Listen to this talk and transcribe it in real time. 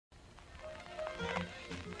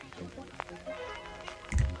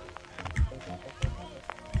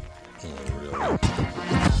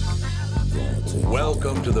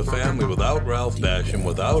welcome to the family without Ralph Basham,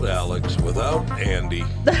 without Alex, without Andy.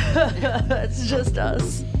 It's just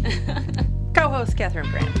us. Co-host Catherine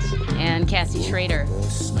Brandt. And Cassie Schrader.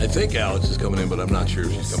 I think Alex is coming in, but I'm not sure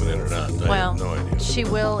if she's coming in or not. I have no idea. She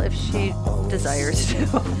will if she desires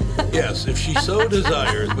to. Yes, if she so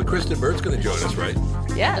desires. But Kristen Burt's going to join us, right?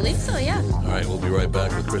 Yeah, I believe so, yeah. All right, we'll be right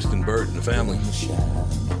back with Kristen Burt and the family.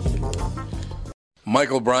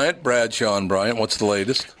 Michael Bryant, Bradshaw and Bryant, what's the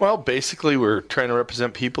latest? Well, basically, we're trying to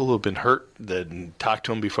represent people who have been hurt, then talk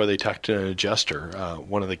to them before they talk to an adjuster.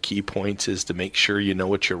 One of the key points is to make sure you know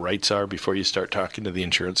what your rights are before you start talking to the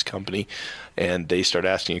insurance company, and they start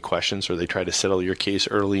asking you questions or they try to settle your case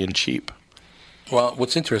early and cheap. Well,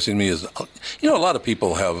 what's interesting to me is, a lot of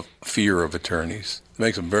people have fear of attorneys. It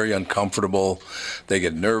makes them very uncomfortable. They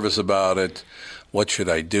get nervous about it. What should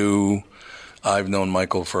I do? I've known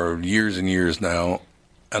Michael for years and years now,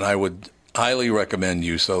 and I would highly recommend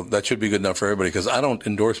you. So that should be good enough for everybody, because I don't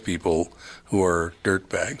endorse people who are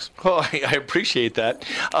dirtbags. Well, I appreciate that.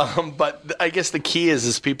 But I guess the key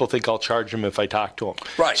is people think I'll charge them if I talk to them.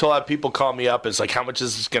 Right. So a lot of people call me up. It's like, how much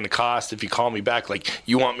is this going to cost if you call me back? Like,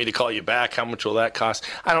 you want me to call you back? How much will that cost?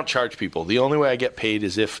 I don't charge people. The only way I get paid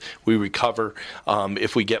is if we recover,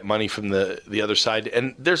 if we get money from the other side.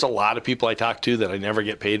 And there's a lot of people I talk to that I never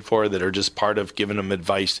get paid for that are just part of giving them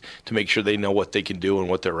advice to make sure they know what they can do and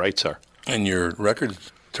what their rights are. And your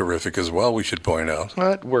record's terrific as well, we should point out.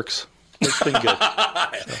 Well, it works. It's been good.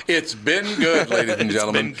 It's been good, ladies and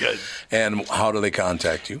gentlemen. It's been good. And how do they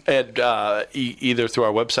contact you? And either through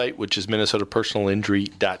our website, which is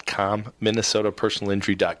minnesotapersonalinjury.com,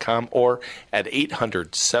 minnesotapersonalinjury.com, or at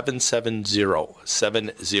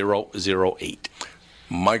 800-770-7008.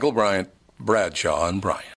 Michael Bryant, Bradshaw and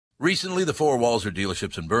Bryant. Recently, the four Walser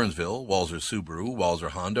dealerships in Burnsville, Walser Subaru,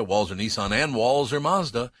 Walser Honda, Walser Nissan, and Walser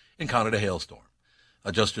Mazda, encountered a hailstorm.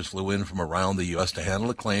 Adjusters flew in from around the U.S. to handle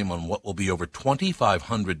a claim on what will be over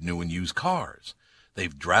 2,500 new and used cars.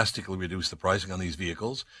 They've drastically reduced the pricing on these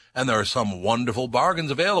vehicles, and there are some wonderful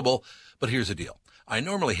bargains available. But here's the deal. I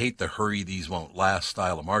normally hate the hurry these won't last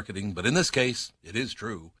style of marketing, but in this case, it is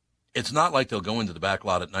true. It's not like they'll go into the back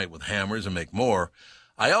lot at night with hammers and make more.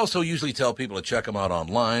 I also usually tell people to check them out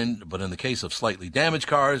online, but in the case of slightly damaged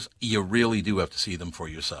cars, you really do have to see them for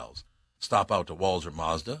yourselves. Stop out to Walser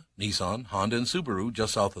Mazda, Nissan, Honda, and Subaru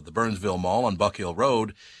just south of the Burnsville Mall on Buck Hill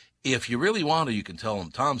Road. If you really want to, you can tell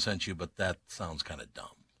them Tom sent you, but that sounds kind of dumb.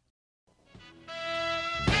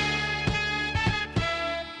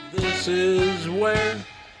 This is where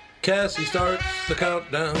Cassie starts the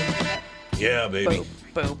countdown. Yeah, baby.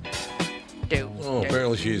 Boop, boop. Oh,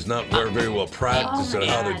 apparently she's not very well practiced at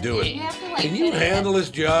how to do it. Can you hit handle this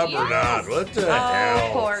job or not? What the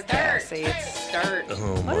hell? Poor Cassie. Start.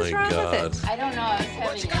 Oh, What is my wrong God. with it? I don't know. I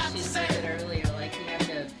was having issues with it earlier. Like,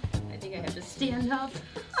 I think I have to stand up.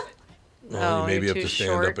 Oh, you maybe you're have to too stand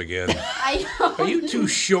short. up again. I know. Are you too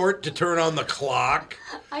short to turn on the clock?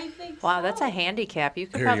 I think so. Wow, that's a handicap. You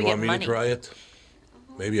could Here, probably you get want me money. to try it?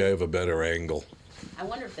 Maybe I have a better angle. I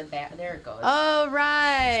wonder if the back. There it goes. Oh,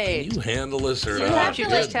 right. Can you handle this or You not? have to,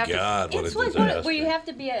 like, Good God, what a it's like disaster. where you have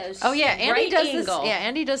to be a Oh yeah, Andy right does angle. this. Yeah,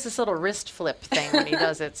 Andy does this little wrist flip thing when he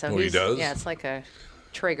does it. So Oh, he does? Yeah, it's like a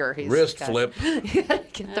trigger. He's Wrist got- flip. You gotta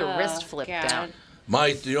get the wrist flip God. down.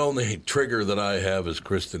 The only trigger that I have is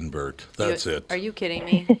Kristen Burt. That's it. Are you kidding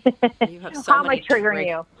me? You have so How am I many triggering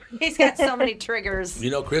you? He's got so many triggers. You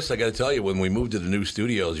know, Chris, I got to tell you, when we moved to the new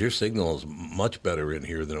studios, your signal is much better in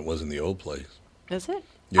here than it was in the old place. Is it?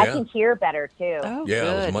 Yeah. I can hear better too. Oh, Yeah,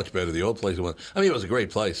 good. it was much better. The old place was. I mean, it was a great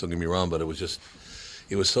place. Don't get me wrong, but it was just,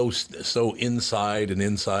 it was so inside and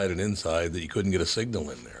inside and inside that you couldn't get a signal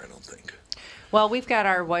in there. I don't think. Well, we've got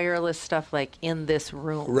our wireless stuff like in this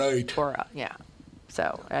room. Right. Yeah.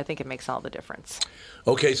 So I think it makes all the difference.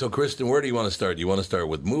 Okay, so Kristen, where do you want to start? Do you want to start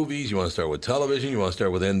with movies? You want to start with television? You want to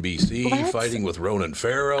start with NBC, fighting with Ronan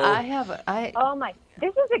Farrow? Oh my,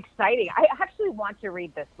 this is exciting. I actually want to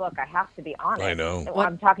read this book. I have to be honest. I know.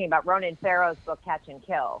 I'm talking about Ronan Farrow's book, Catch and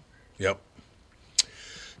Kill. Yep.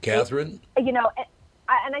 Catherine? You know,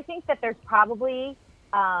 and I think that there's probably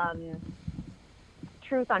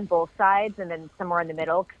truth on both sides and then somewhere in the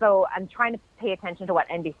middle. So I'm trying to pay attention to what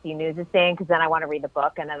NBC News is saying because then I want to read the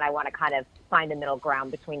book and then I want to kind of find a middle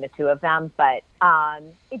ground between the two of them. But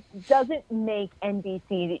it doesn't make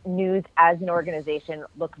NBC News as an organization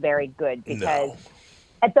look very good because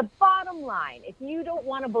at the bottom line, if you don't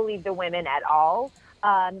want to believe the women at all,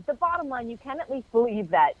 the bottom line, you can at least believe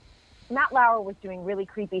that Matt Lauer was doing really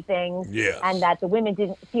creepy things and that the women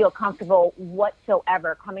didn't feel comfortable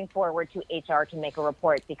whatsoever coming forward to HR to make a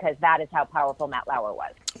report because that is how powerful Matt Lauer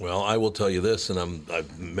was. Well, I will tell you this, and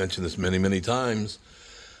I've mentioned this many, many times.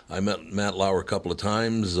 I met Matt Lauer a couple of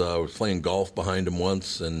times. I was playing golf behind him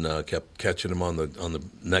once and kept catching him on the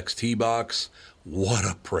next tee box. What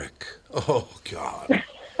a prick. Oh, God.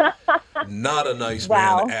 Not a nice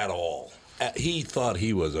Wow. man at all. He thought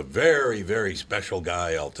he was a very, very special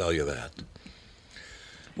guy, I'll tell you that.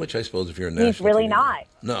 Which I suppose if you're a national He's really TV not.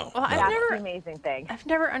 No. Well, That's the amazing thing. I've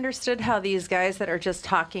never understood how these guys that are just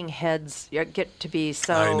talking heads get to be I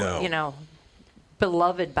so, know.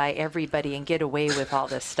 beloved by everybody and get away with all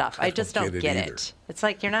this stuff. I just don't get either. it. It's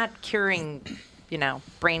like you're not curing,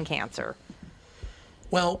 brain cancer.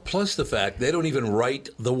 Well, plus the fact they don't even write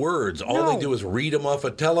the words. All they No. do is read them off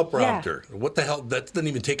a teleprompter. What the hell? That doesn't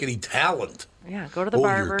even take any talent. Yeah, go to the Oh, you're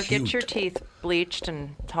barber, get cute. your teeth bleached,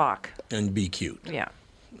 and talk. And be cute. Yeah.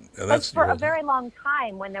 And But for your- a very long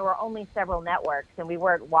time, when there were only several networks and we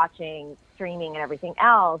weren't watching streaming and everything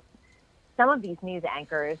else, some of these news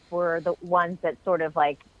anchors were the ones that sort of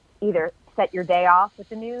like either set your day off with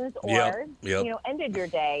the news or Yep. ended your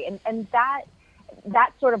day, and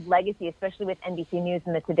that sort of legacy, especially with NBC News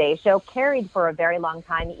and the Today Show, carried for a very long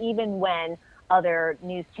time, even when other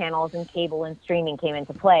news channels and cable and streaming came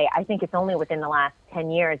into play. I think it's only within the last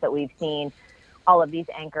 10 years that we've seen all of these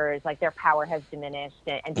anchors, like their power has diminished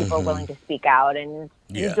and people are willing to speak out, and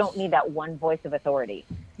Yes. you don't need that one voice of authority.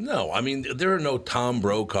 No, I mean, there are no Tom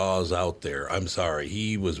Brokaws out there. I'm sorry.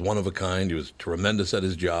 He was one of a kind. He was tremendous at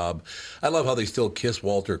his job. I love how they still kiss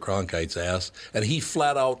Walter Cronkite's ass. And he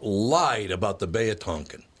flat out lied about the Bay of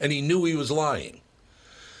Tonkin. And he knew he was lying.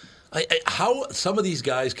 How some of these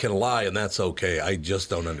guys can lie and that's okay, I just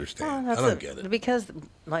don't understand. I don't get it. Because,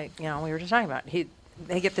 we were just talking about,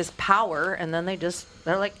 they get this power, and then they're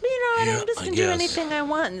like, I'm just I going to do guess. anything I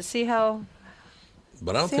want and see how...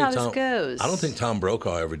 But I don't See think how this Tom goes. I don't think Tom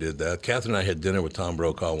Brokaw ever did that. Catherine and I had dinner with Tom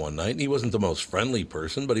Brokaw one night, and he wasn't the most friendly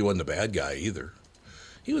person, but he wasn't a bad guy either.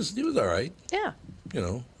 He was all right. Yeah.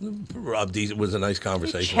 It was a nice He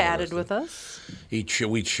conversation. chatted with us. We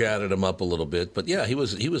chatted him up a little bit, but yeah, he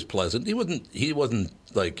was pleasant. He wasn't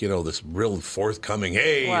like this real forthcoming.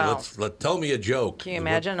 Hey, Wow. tell me a joke. Can you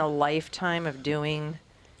imagine a lifetime of doing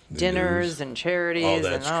dinners news. and charities Oh,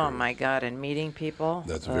 that's and true. my God, and meeting people?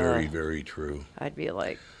 That's very, very true. I'd be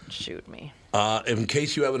like, shoot me. In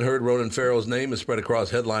case you haven't heard, Ronan Farrow's name is spread across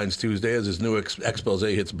headlines Tuesday as his new expose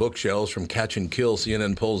hits bookshelves. From Catch and Kill,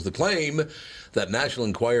 CNN pulls the claim that National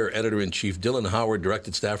Enquirer editor-in-chief Dylan Howard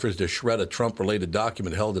directed staffers to shred a Trump-related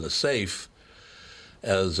document held in a safe.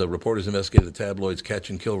 As reporters investigated the tabloid's Catch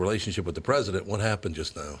and Kill relationship with the president, what happened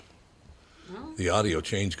just now? Oh. The audio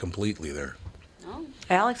changed completely there. Oh,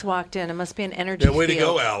 Alex walked in. It must be an energy Yeah, way to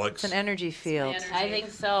field. go, Alex. It's an energy field. I think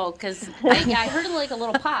so, because I heard like a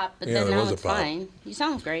little pop, but Yeah, then there now was a it's pop. fine. You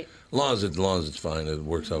sound great. As long as it's fine, it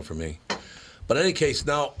works out for me. But in any case,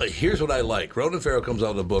 now, here's what I like. Ronan Farrow comes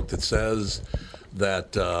out with a book that says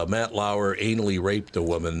that Matt Lauer anally raped a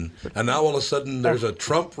woman, and now all of a sudden there's a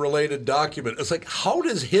Trump-related document. It's like, how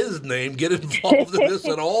does his name get involved in this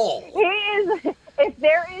at all? He is. If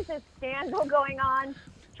there is a scandal going on,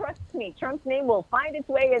 trust me, Trump's name will find its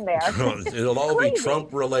way in there. It'll all be Crazy.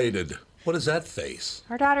 Trump-related. What is that face?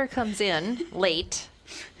 Our daughter comes in late,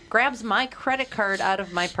 grabs my credit card out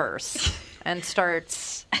of my purse, and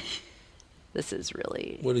starts. This is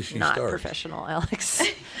really What does she not start? professional, Alex.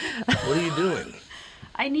 What are you doing?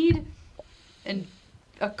 I need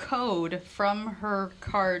a code from her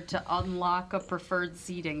card to unlock a preferred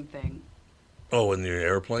seating thing. Oh, in your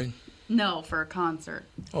airplane? No, for a concert.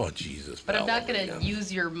 Oh, Jesus. But I'm not going Valerie. to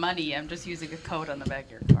use your money. I'm just using a code on the back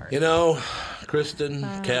of your card. You know, Kristen,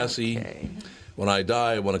 Cassie, Okay. when I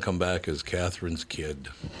die, I want to come back as Catherine's kid.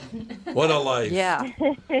 What a life. Yeah.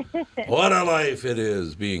 What a life it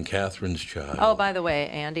is being Catherine's child. Oh, by the way,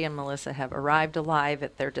 Andy and Melissa have arrived alive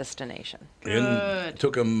at their destination. It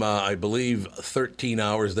took them, I believe, 13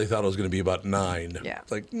 hours. They thought it was going to be about 9. Yeah.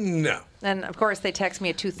 It's like, no. And of course, they text me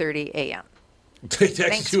at 2:30 a.m. They text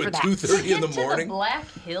Thanks you for at that. 2:30 in the Get to morning. the Black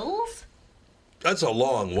Hills? That's a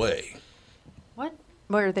long way. What?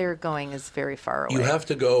 Where they're going is very far away. You have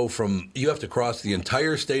to cross the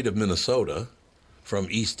entire state of Minnesota from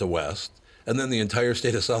east to west, and then the entire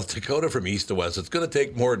state of South Dakota from east to west. It's going to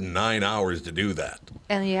take more than 9 hours to do that.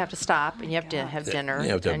 And you have to stop, and you have to have dinner. You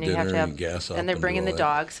have to have and dinner and gas up And they're and bringing do the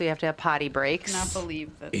all that. dog, so you have to have potty breaks. Cannot believe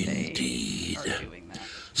that Indeed. they are doing that.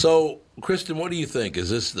 So, Kristen, what do you think? Is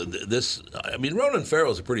this? I mean, Ronan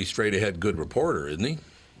Farrow's a pretty straight-ahead good reporter, isn't he?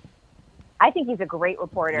 I think he's a great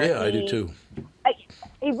reporter. Yeah, I do too.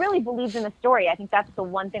 He really believes in the story. I think that's the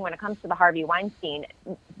one thing when it comes to the Harvey Weinstein.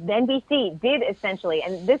 The NBC did essentially,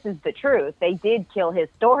 and this is the truth, they did kill his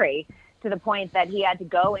story to the point that he had to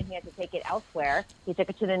go and he had to take it elsewhere. He took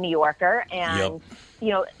it to the New Yorker, and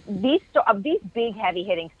these big,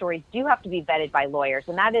 heavy-hitting stories do have to be vetted by lawyers,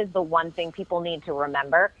 and that is the one thing people need to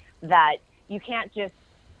remember, that you can't just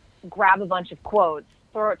grab a bunch of quotes,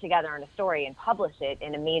 throw it together in a story, and publish it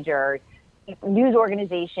in a major news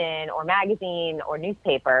organization or magazine or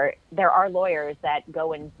newspaper. There are lawyers that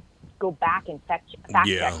go back and fact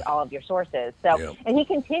check all of your sources. So, and he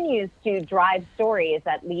continues to drive stories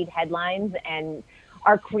that lead headlines and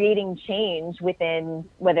are creating change within,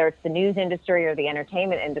 whether it's the news industry or the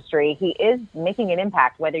entertainment industry. He is making an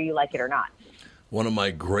impact, whether you like it or not. One of my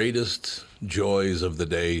greatest joys of the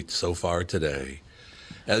day so far today,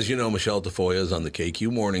 as you know, Michelle Tafoya is on the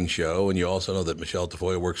KQ Morning Show, and you also know that Michelle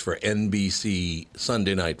Tafoya works for NBC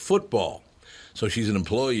Sunday Night Football. So she's an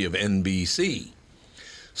employee of NBC.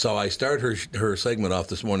 So I start her segment off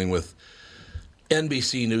this morning with,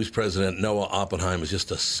 NBC News President Noah Oppenheim is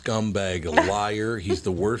just a scumbag liar. He's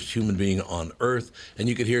the worst human being on earth. And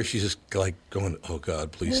you could hear she's just like going, oh,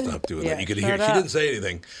 God, please stop doing that. You could hear, she didn't say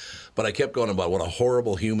anything. But I kept going about what a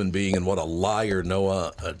horrible human being and what a liar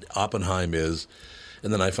Noah Oppenheim is.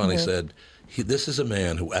 And then I finally said, this is a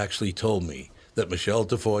man who actually told me that Michelle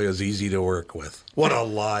Tafoya is easy to work with. What a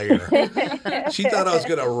liar. She thought I was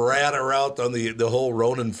going to rat her out on the whole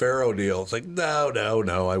Ronan Farrow deal. It's like,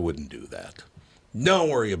 no, I wouldn't do that. Don't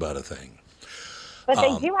worry about a thing. But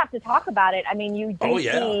they do have to talk about it. I mean, you do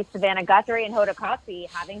see Savannah Guthrie and Hoda Kotb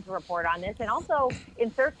having to report on this and also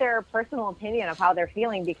insert their personal opinion of how they're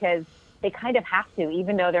feeling, because they kind of have to,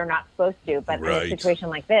 even though they're not supposed to. But in a situation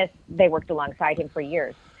like this, they worked alongside him for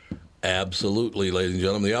years. Absolutely, ladies and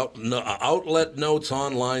gentlemen. The Outlet Notes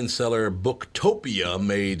online seller Booktopia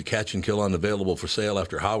made Catch and Kill unavailable for sale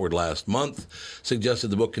after Howard last month suggested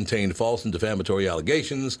the book contained false and defamatory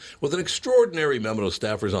allegations. With an extraordinary memo to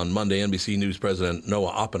staffers on Monday, NBC News President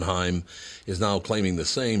Noah Oppenheim is now claiming the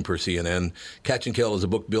same per CNN. Catch and Kill is a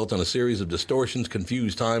book built on a series of distortions,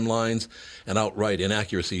 confused timelines, and outright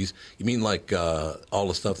inaccuracies. You mean like all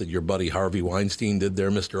the stuff that your buddy Harvey Weinstein did there,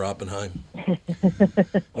 Mr. Oppenheim?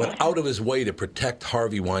 Went out of his way to protect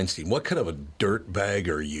Harvey Weinstein. What kind of a dirtbag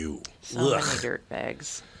are you? So many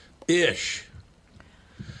dirtbags. Ish.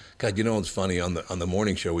 God, you know what's funny? On the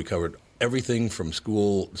morning show, we covered everything from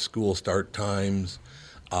school start times,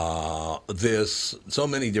 so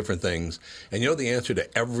many different things. And you know the answer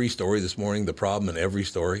to every story this morning, the problem in every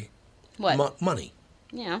story? What? Money.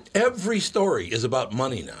 Yeah. Every story is about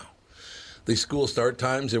money now. The school start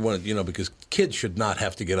times, they want, because kids should not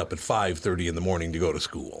have to get up at 5:30 in the morning to go to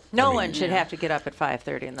school. No one should have to get up at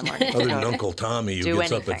 5:30 in the morning. Other than Uncle Tommy, who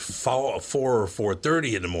gets up at 4 or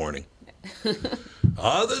 4:30 in the morning.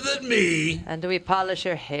 Other than me. And do we polish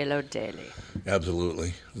your halo daily?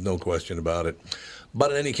 Absolutely. There's no question about it. But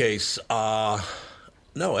in any case,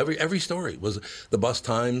 no, every story was the bus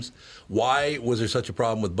times. Why was there such a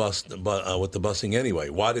problem with the busing anyway?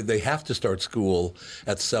 Why did they have to start school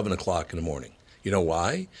at 7 o'clock in the morning? You know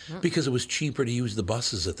why? Because it was cheaper to use the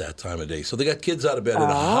buses at that time of day. So they got kids out of bed an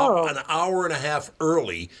hour and a half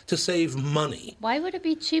early to save money. Why would it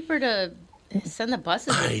be cheaper to send the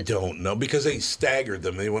buses? I don't know. Because they staggered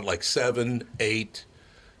them. They went like 7, 8,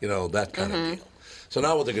 that kind of deal. So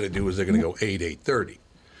now what they're going to do is they're going to go 8:30.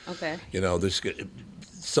 Okay.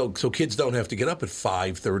 So kids don't have to get up at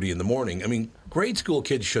 5:30 in the morning. I mean, grade school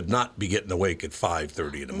kids should not be getting awake at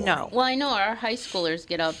 5:30 in the morning. No. Well, I know our high schoolers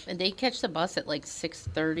get up and they catch the bus at like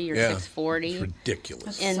 6:30 or 6:40. It's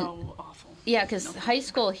ridiculous. That's so awful. Yeah, because high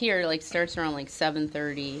school here starts around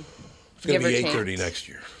 7:30. It's going to be 8:30 next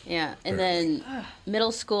year. Yeah, and then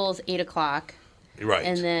middle school is 8 o'clock. Right.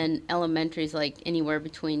 And then elementary is anywhere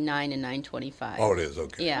between 9 and 9:25. Oh, it is?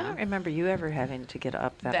 Okay. Yeah. I don't remember you ever having to get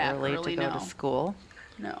up that early to go to school.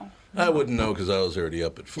 No. I wouldn't know because I was already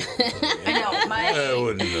up at 4. I know. I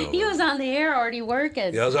wouldn't know. He was on the air already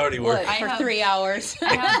working. Yeah, I was already working. For 3 hours.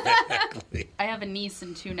 Exactly. I have a niece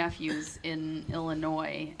and 2 nephews in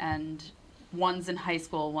Illinois, and one's in high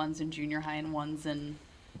school, one's in junior high, and one's in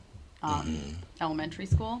elementary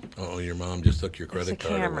school. Oh, your mom just took your credit It's a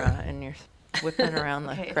card camera, away. and you're whipping around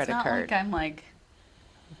the Okay, credit it's not card. like I'm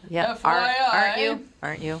Yeah, FYI.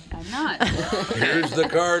 aren't you? I'm not. Here's the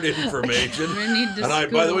card information. We need to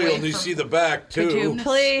And by the way, scoot you'll away need to from- see the back, too. Could you gonna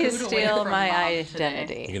please scoot away steal from my Mom You're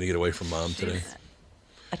identity? going to get away from Mom today?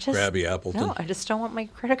 I just, Grabby Appleton. No, I just don't want my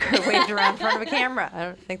credit card waved around in front of a camera. I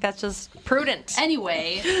don't think that's just prudent.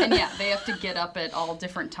 Anyway, and they have to get up at all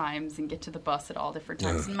different times and get to the bus at all different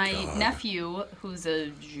times. Oh, and my God. nephew, who's a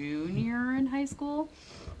junior in high school,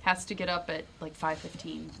 has to get up at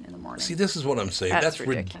 5:15 in the morning. See, this is what I'm saying. That's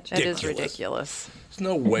ridiculous. That is ridiculous. There's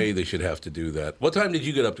no way they should have to do that. What time did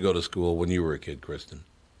you get up to go to school when you were a kid, Kristen?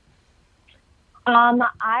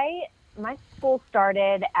 My school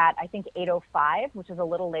started at, I think, 8:05, which is a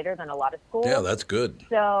little later than a lot of schools. Yeah, that's good.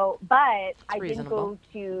 So, but I didn't reasonable. go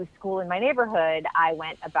to school in my neighborhood. I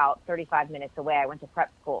went about 35 minutes away. I went to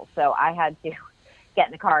prep school. So I had to get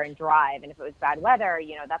in the car and drive. And if it was bad weather,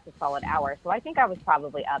 that's a solid hour. So I think I was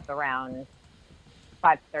probably up around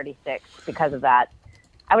 5:36 because of that.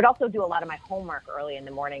 I would also do a lot of my homework early in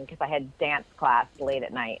the morning because I had dance class late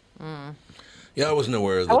at night. Yeah, I wasn't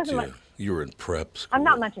aware that you were in prep school. I'm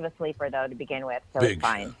not much of a sleeper, though, to begin with, so Big it's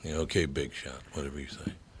fine. shot. Yeah, okay, big shot, whatever you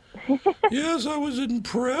say. Yes, I was in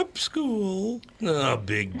prep school.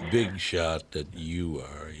 Big shot that you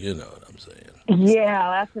are. You know what I'm saying.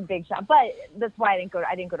 Yeah, that's a big shot. But that's why I didn't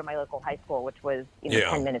go to my local high school, which was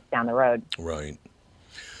 10 minutes down the road. Right.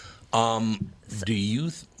 Do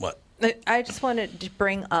you what? I just wanted to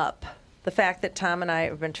bring up the fact that Tom and I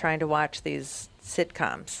have been trying to watch these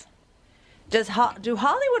sitcoms. Do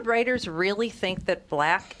Hollywood writers really think that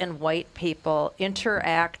black and white people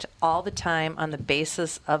interact all the time on the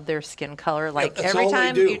basis of their skin color? Like that's every all they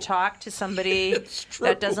time do. you talk to somebody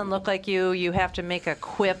that doesn't look like you, you have to make a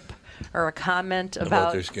quip or a comment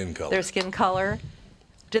about their skin color. Their skin color.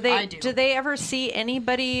 I do. Do they ever see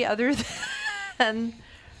anybody other than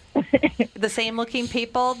the same looking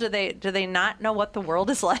people? Do they not know what the world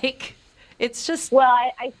is like? It's just Well,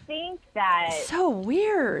 I think that so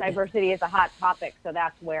weird. diversity is a hot topic, so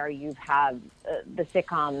that's where you've had the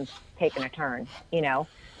sitcoms taken a turn,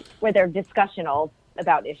 where they're discussional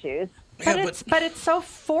about issues. But it's so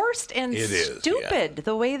forced and It is, stupid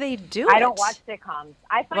the way they do it. I don't watch sitcoms.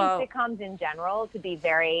 I find sitcoms in general to be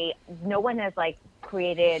no one has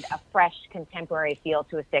created a fresh contemporary feel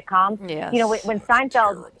to a sitcom. Yes. When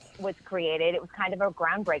Seinfeld was created, it was kind of a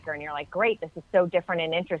groundbreaker, and you're like, great, this is so different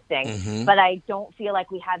and interesting. Mm-hmm. But I don't feel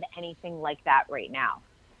like we have anything like that right now.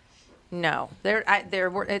 No,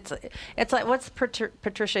 it's like what's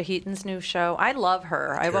Patricia Heaton's new show? I love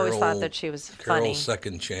her. I've always thought that she was funny. Carol's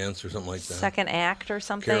Second Chance or something like that. Second Act or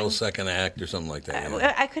something. Carol's Second Act or something like that.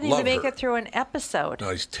 Yeah. I couldn't Love even make her. it through an episode.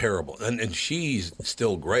 No, he's terrible, and she's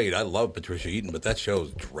still great. I love Patricia Heaton, but that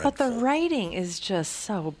show's dreadful. But the writing is just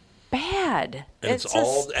so bad. And it's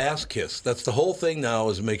all ass kiss. That's the whole thing now,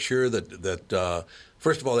 is make sure that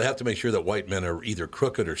first of all, they have to make sure that white men are either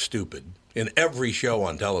crooked or stupid in every show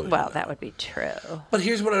on television. Well, now. that would be true. But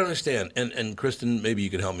here's what I understand, and Kristen, maybe you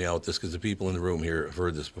can help me out with this because the people in the room here have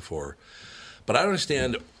heard this before. But I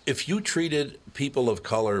understand if you treated people of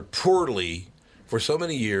color poorly for so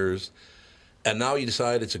many years, and now you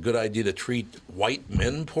decide it's a good idea to treat white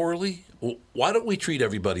men poorly, well, why don't we treat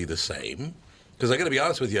everybody the same? Because I got to be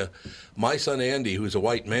honest with you, my son Andy, who's a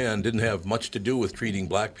white man, didn't have much to do with treating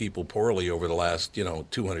black people poorly over the last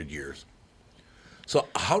 200 years. So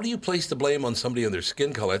how do you place the blame on somebody on their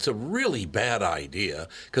skin color? It's a really bad idea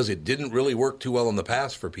because it didn't really work too well in the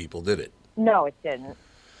past for people, did it? No, it didn't.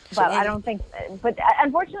 So But I don't think. But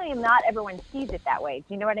unfortunately, not everyone sees it that way.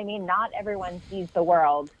 Do you know what I mean? Not everyone sees the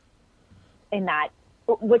world in that,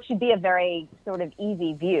 which should be a very sort of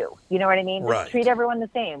easy view. You know what I mean? Right. Let's treat everyone the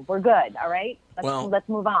same. We're good. All right. Let's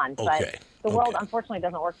move on. Okay. But the world, Okay. unfortunately,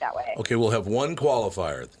 doesn't work that way. Okay, we'll have one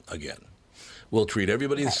qualifier again. We'll treat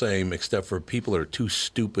everybody the same except for people that are too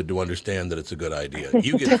stupid to understand that it's a good idea.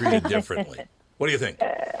 You get treated differently. What do you think?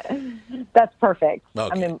 That's perfect.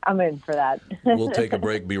 Okay. I'm in for that. We'll take a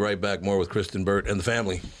break. Be right back. More with Kristen Burt and the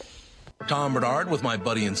family. Tom Bernard with my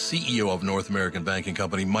buddy and CEO of North American Banking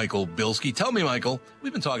Company, Michael Bilski. Tell me, Michael,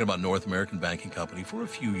 we've been talking about North American Banking Company for a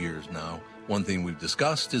few years now. One thing we've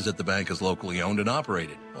discussed is that the bank is locally owned and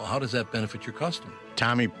operated. Well, how does that benefit your customer?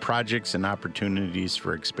 Tommy, projects and opportunities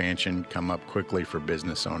for expansion come up quickly for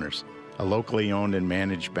business owners. A locally owned and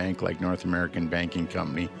managed bank like North American Banking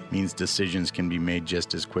Company means decisions can be made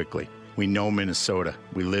just as quickly. We know Minnesota.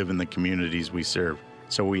 We live in the communities we serve.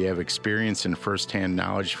 So we have experience and firsthand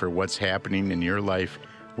knowledge for what's happening in your life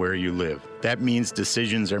where you live. That means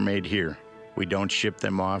decisions are made here. We don't ship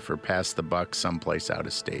them off or pass the buck someplace out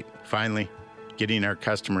of state. Finally, getting our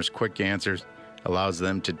customers quick answers allows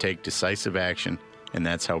them to take decisive action, and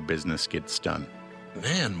that's how business gets done.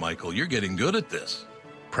 Man, Michael, you're getting good at this.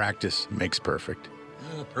 Practice makes perfect.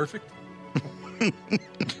 Perfect.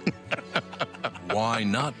 Why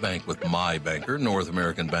not bank with my banker, North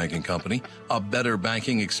American Banking Company? A better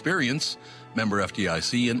banking experience. Member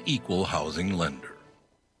FDIC, an equal housing lender.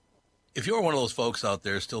 If you're one of those folks out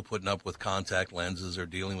there still putting up with contact lenses or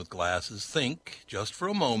dealing with glasses, think, just for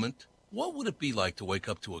a moment, what would it be like to wake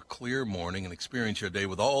up to a clear morning and experience your day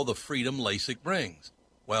with all the freedom LASIK brings?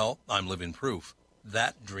 Well, I'm living proof.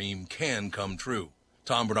 That dream can come true.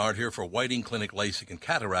 Tom Bernard here for Whiting Clinic LASIK and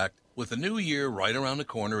Cataract, With the new year right around the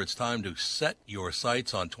corner, it's time to set your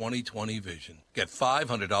sights on 2020 vision. Get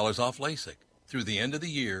 $500 off LASIK through the end of the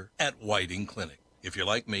year at Whiting Clinic. If you're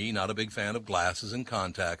like me, not a big fan of glasses and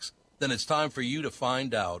contacts, then it's time for you to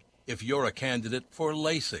find out if you're a candidate for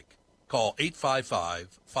LASIK. Call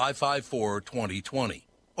 855-554-2020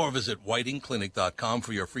 or visit whitingclinic.com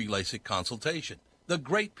for your free LASIK consultation. The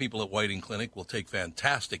great people at Whiting Clinic will take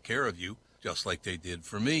fantastic care of you, just like they did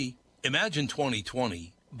for me. Imagine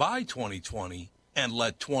 2020, buy 2020, and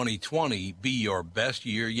let 2020 be your best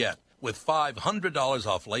year yet with $500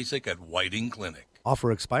 off LASIK at Whiting Clinic.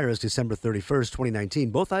 Offer expires December 31st, 2019.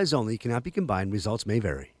 Both eyes only, cannot be combined. Results may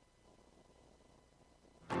vary.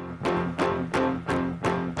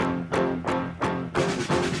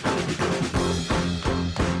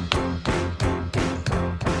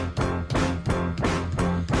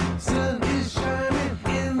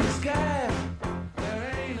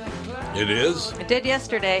 It is? It did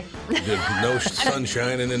yesterday. There's no sun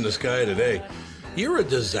shining in the sky today. You're a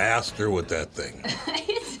disaster with that thing.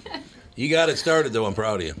 You got it started, though. I'm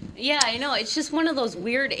proud of you. Yeah, I know. It's just one of those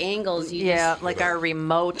weird angles. Like our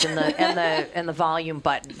remote and the volume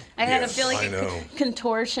button. I had to feel like I a know.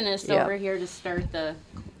 contortionist Yeah. over here to start the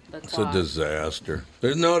It's clock. a disaster.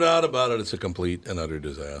 There's no doubt about it. It's a complete and utter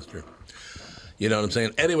disaster. You know what I'm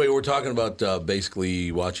saying? Anyway, we're talking about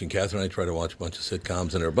basically watching. Catherine and I try to watch a bunch of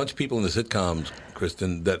sitcoms, and there are a bunch of people in the sitcoms,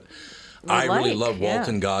 Kristen, that I really love.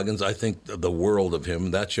 Walton Goggins. I think the world of him.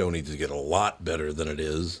 That show needs to get a lot better than it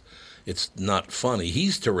is. It's not funny.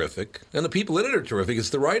 He's terrific, and the people in it are terrific. It's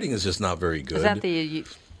the writing is just not very good. Is that the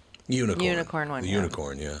Unicorn? Unicorn one? The yeah.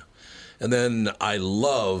 Unicorn, yeah. And then I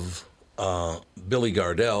love Billy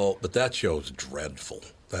Gardell, but that show's dreadful.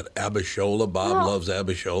 That Abishola, Bob Loves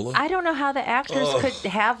Abishola. I don't know how the actors could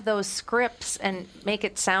have those scripts and make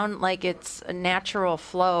it sound like it's a natural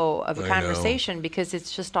flow of a conversation because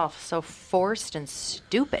it's just all so forced and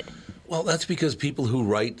stupid. Well, that's because people who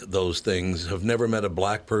write those things have never met a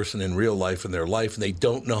black person in real life in their life, and they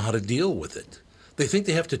don't know how to deal with it. They think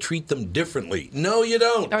they have to treat them differently. No, you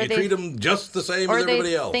don't. You treat them just the same as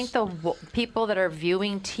everybody else. Or they think the people that are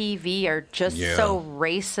viewing TV are just so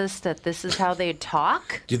racist that this is how they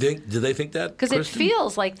talk. Do they think that? Because it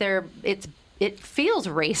feels like it feels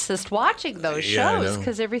racist watching those shows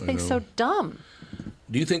because everything's so dumb.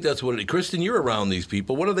 Do you think that's what it is? Kristen, you're around these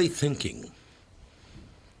people. What are they thinking?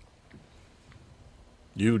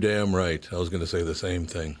 You damn right. I was going to say the same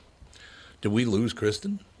thing. Did we lose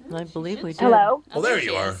Kristen? I believe we did. Hello? Oh, there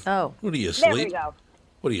you are. Oh. What are you, There asleep? we go.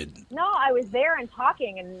 What are you? No, I was there and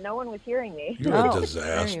talking, and no one was hearing me. You're a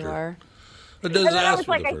disaster. There you are. A And then I was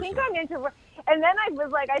disaster. like, I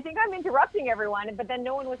think I'm interrupting everyone, but then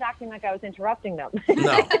no one was acting like I was interrupting them.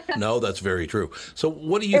 No, that's very true. So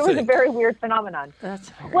what do you It think? was a very weird phenomenon.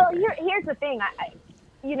 Well, here's the thing.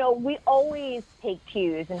 We always take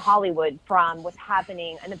cues in Hollywood from what's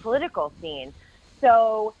happening in the political scene.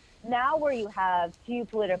 So now where you have two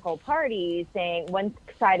political parties saying one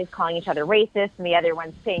side is calling each other racist and the other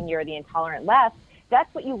one's saying you're the intolerant left,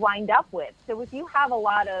 that's what you wind up with. So if you have a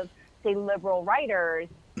lot of, say, liberal writers,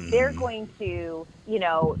 they're going to,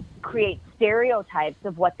 create stereotypes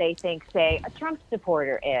of what they think, say, a Trump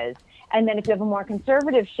supporter is. And then if you have a more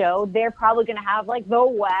conservative show, they're probably going to have, like, the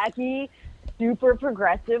wacky, super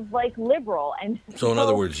progressive, like, liberal. And so in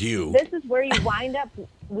other words, this is where you wind up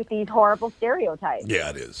with these horrible stereotypes. Yeah,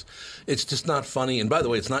 it is. It's just not funny. And by the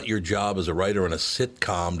way, it's not your job as a writer in a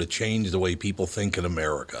sitcom to change the way people think in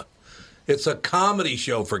America. It's a comedy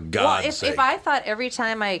show, for God's sake. If I thought every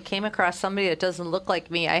time I came across somebody that doesn't look like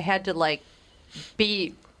me, I had to, like,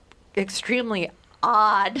 be extremely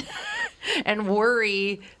odd and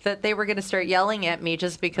worry that they were going to start yelling at me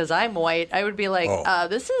just because I'm white, I would be like,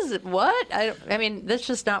 this is what? I mean, that's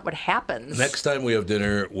just not what happens. Next time we have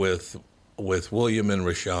dinner with William and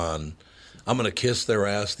Rashawn, I'm going to kiss their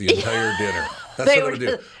ass the entire dinner. That's what I'm going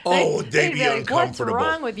to do. They'd be uncomfortable. What's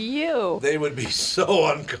wrong with you? They would be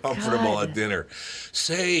so uncomfortable at dinner.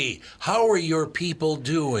 Say, how are your people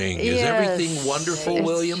doing? Is everything wonderful,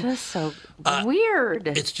 William? It's just so weird.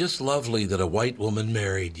 It's just lovely that a white woman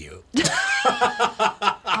married you.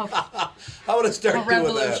 I'm going to start doing that.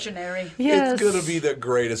 Revolutionary. Yes. It's going to be the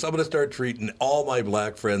greatest. I'm going to start treating all my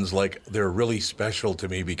black friends like they're really special to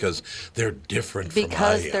me because they're different from I am.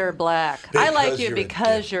 Because they're black. I like you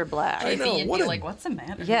because you're black. I know. And you're like, what's the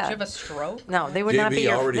matter? Yeah. Did you have a stroke? No, they would not be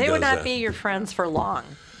JB be your friends for long.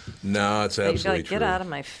 No, it's They'd be absolutely like, true. get out of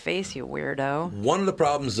my face, you weirdo. One of the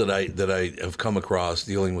problems that I have come across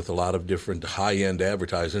dealing with a lot of different high-end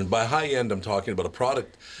advertising, and by high-end I'm talking about a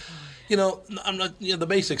product, I'm not, the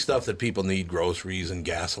basic stuff that people need, groceries and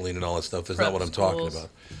gasoline and all that stuff, is not what I'm talking about.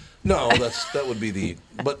 No, that would be the.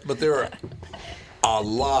 But there are a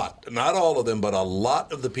lot, not all of them, but a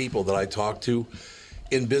lot of the people that I talk to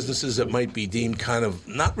in businesses that might be deemed kind of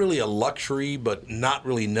not really a luxury, but not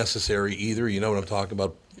really necessary either. You know what I'm talking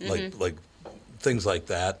about? Like things like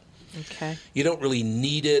that. Okay. You don't really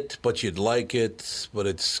need it, but you'd like it, but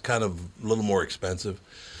it's kind of a little more expensive.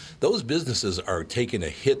 Those businesses are taking a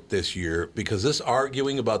hit this year because this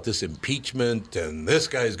arguing about this impeachment and this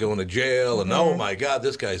guy's going to jail and oh my God,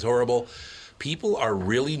 this guy's horrible. People are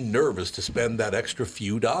really nervous to spend that extra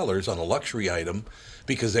few dollars on a luxury item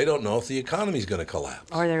because they don't know if the economy's going to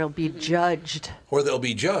collapse. Or they'll be judged.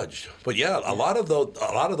 But yeah, a lot of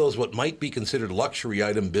those what might be considered luxury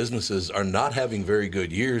item businesses are not having very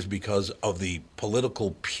good years because of the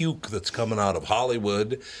political puke that's coming out of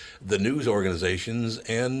Hollywood, the news organizations,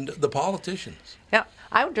 and the politicians. Yeah.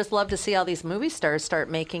 I would just love to see all these movie stars start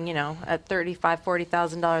making, at $35,000,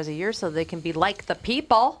 $40,000 a year so they can be like the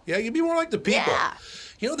people. Yeah, you'd be more like the people. Yeah.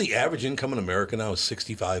 You know, the average income in America now is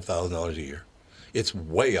 $65,000 a year. It's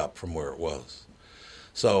way up from where it was.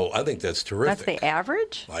 So I think that's terrific. That's the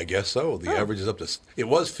average? I guess so. The average is up to, it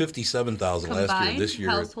was $57,000 last year. This year,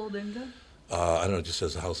 household income? I don't know, it just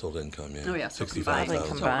says household income, yeah. Oh, yeah, so $65,000.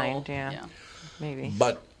 Combined, yeah. Maybe.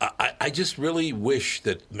 But I just really wish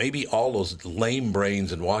that maybe all those lame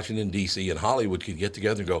brains in Washington, D.C. and Hollywood could get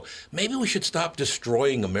together and go, maybe we should stop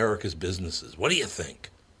destroying America's businesses. What do you think?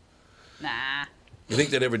 Nah. You think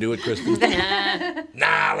they'd ever do it, Kristen?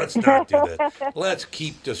 Nah, let's not do that. Let's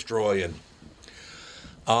keep destroying.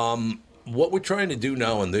 What we're trying to do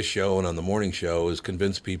now on this show and on the morning show is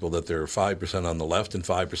convince people that there are 5% on the left and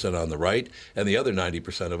 5% on the right, and the other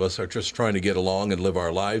 90% of us are just trying to get along and live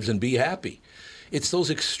our lives and be happy. It's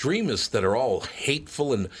those extremists that are all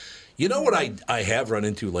hateful. And you know what I have run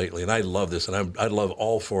into lately, and I love this, and I love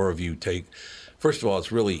all four of you take. First of all,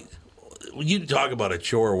 it's really, you talk about a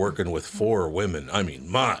chore working with four women. I mean,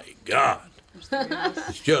 my God.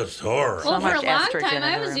 It's just horrible. Well, So for a much long estrogen time, in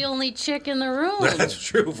I the was room. the only chick in the room. That's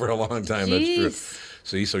true for a long time. Jeez. That's true.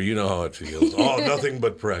 See, so you know how it feels. Oh, nothing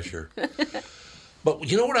but pressure. But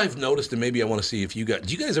you know what I've noticed, and maybe I want to see if you guys,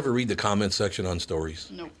 do you guys ever read the comment section on stories?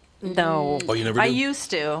 Nope. No. Oh, you never do? I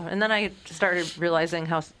used to, and then I started realizing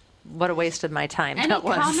what a waste of my time Any that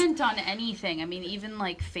was. comment on anything. I mean, even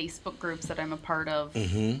like Facebook groups that I'm a part of.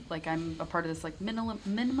 Like I'm a part of this like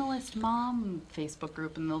minimalist mom Facebook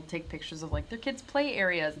group, and they'll take pictures of like their kids' play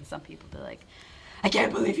areas, and some people be like, I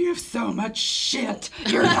can't believe you have so much shit.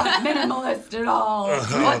 You're not minimalist at all.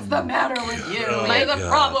 What's the matter with you? Oh, You're the God.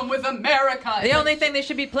 problem with America. The only thing they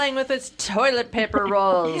should be playing with is toilet paper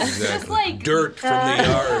rolls. It's just like Dirt from the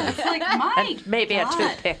yard. It's like my And maybe God. a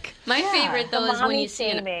toothpick. My favorite though is when Mommy you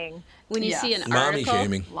see shaming. see an Mommy article.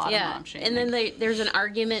 shaming. A lot of Yeah, mom shaming. and then there's an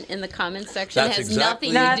argument in the comments section That's that has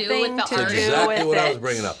exactly- nothing to do with the Nothing to article. do Exactly with what I it. was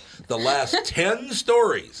bringing up. The last 10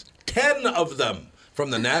 stories, 10 of them from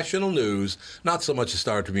the national news, not so much the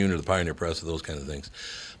Star Tribune or the Pioneer Press or those kind of things,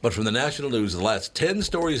 but from the national news, the last 10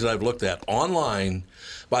 stories that I've looked at online,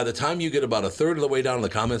 by the time you get about a third of the way down in the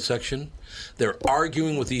comment section, they're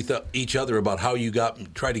arguing with each other about how you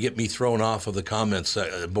tried to get me thrown off of the comments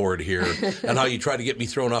board here and how you tried to get me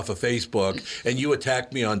thrown off of Facebook and you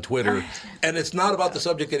attacked me on Twitter. And it's not about the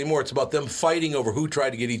subject anymore. It's about them fighting over who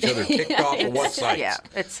tried to get each other kicked off of what sites. Yeah,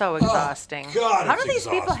 it's so exhausting. God, How it's do these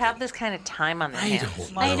people exhausting. have this kind of time on their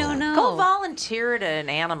hands? I don't know. Go volunteer at an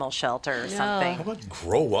animal shelter or something. How about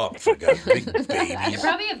grow up for God's big They babies?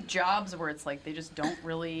 probably have jobs where it's like they just don't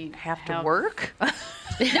really Have to work?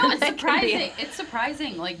 No, it's That can be- surprising. It's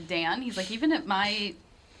surprising. Like Dan, he's like, even at my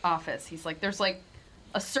office, he's like, there's like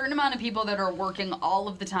a certain amount of people that are working all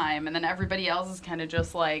of the time, and then everybody else is kind of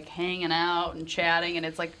just like hanging out and chatting, and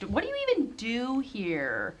it's like, what do you even do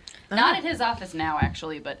here? Not at his office now,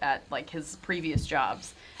 actually, but at like his previous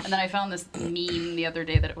jobs. And then I found this meme the other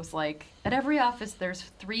day that it was like, at every office there's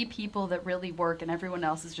 3 people that really work, and everyone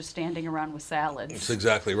else is just standing around with salads. That's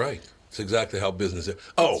exactly right. It's exactly how business is.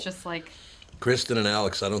 Oh, It's just like, Kristen and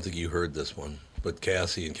Alex, I don't think you heard this one, but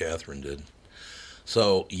Cassie and Catherine did.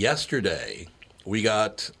 So yesterday, we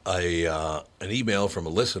got an email from a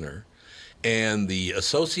listener, and the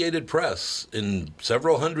Associated Press, in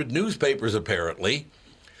several hundred newspapers apparently,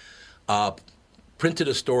 printed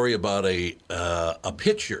a story about a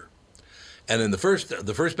pitcher. And in the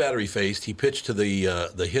first batter he faced, he pitched to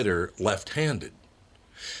the hitter left-handed.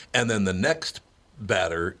 And then the next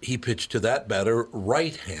batter, he pitched to that batter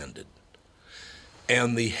right-handed.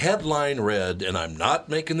 And the headline read, and I'm not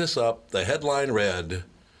making this up, the headline read,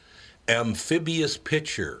 Amphibious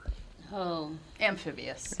Pitcher. Oh,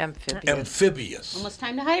 Amphibious. Amphibious. almost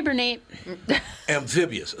time to hibernate.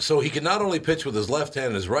 Amphibious. So he can not only pitch with his left hand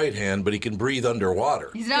and his right hand, but he can breathe underwater.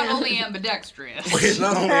 He's not only ambidextrous. He's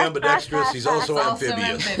not only ambidextrous, he's also He's also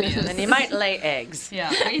amphibious. amphibious. And he might lay eggs.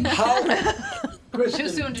 Yeah. Kristen, Too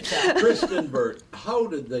soon to tell. Kristen Burt, how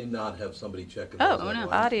did they not have somebody checking those Oh,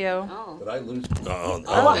 headlines? audio. Oh, Did I lose?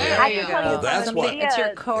 there you go. That's why. It's your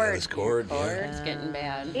Yeah, cord. this cord. Yeah. it's getting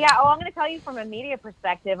bad. Yeah, I'm going to tell you from a media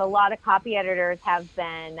perspective, a lot of copy editors have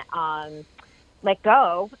been let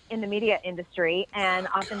go in the media industry, and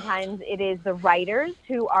oftentimes it is the writers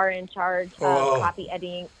who are in charge of copy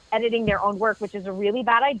editing their own work, which is a really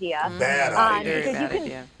bad idea. Bad idea. Very Because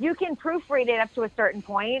bad you can proofread it up to a certain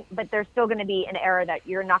point, but there's still going to be an error that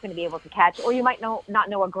you're not going to be able to catch, or you might not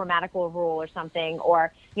know a grammatical rule or something,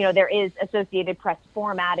 or there is associated press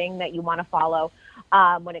formatting that you want to follow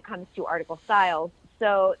when it comes to article styles.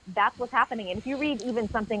 So that's what's happening. And if you read even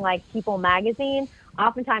something like People magazine,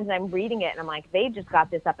 oftentimes I'm reading it and I'm like, they just got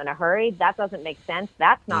this up in a hurry. That doesn't make sense.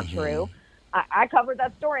 That's not true. I covered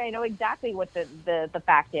that story. I know exactly what the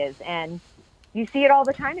fact is. And you see it all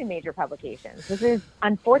the time in major publications. This is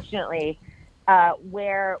unfortunately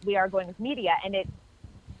where we are going with media. And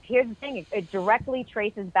here's the thing, it directly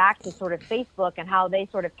traces back to sort of Facebook and how they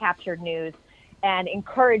sort of captured news and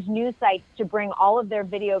encourage news sites to bring all of their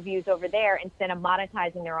video views over there instead of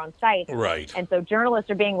monetizing their own sites. Right. And so journalists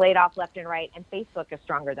are being laid off left and right, and Facebook is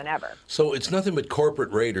stronger than ever. So it's nothing but corporate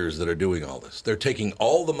raiders that are doing all this. They're taking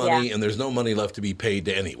all the money, and there's no money left to be paid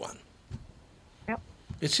to anyone. Yep.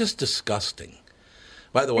 It's just disgusting.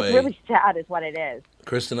 By the way, It's really sad is what it is.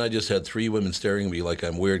 Kristen, I just had 3 women staring at me like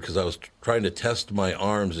I'm weird because I was trying to test my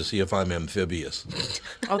arms to see if I'm amphibious.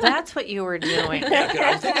 Oh, that's what you were doing.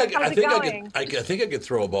 I think How's it going? I could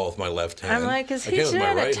throw a ball with my left hand. I'm like, is I he can with doing my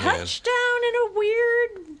a right hand. touchdown in a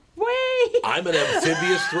weird way? I'm an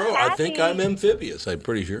amphibious thrower. I think Kathy. I'm amphibious. I'm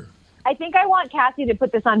pretty sure. I think I want Cassie to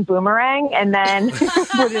put this on Boomerang and then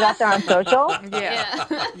put it out there on social.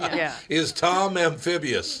 Yeah. Is Tom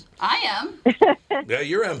amphibious? I am. Yeah,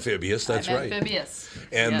 you're amphibious. That's I'm right. amphibious.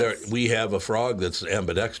 And Yes. we have a frog that's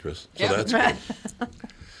ambidextrous, so Yep. that's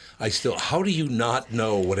good. How do you not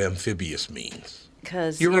know what amphibious means?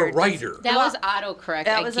 Because You're a writer. That was autocorrect.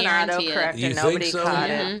 That was an autocorrect, You and think nobody so?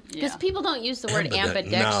 caught it. Because people don't use the word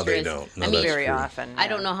ambidextrous. No, they don't. No, I mean, that's Very true. often. I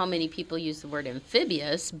don't know how many people use the word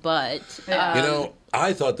amphibious, but Yeah.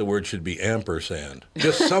 I thought the word should be ampersand.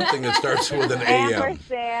 Just something that starts with an AM.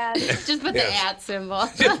 Ampersand. just put Yes. the at symbol.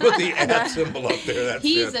 Just put the at symbol up there. That's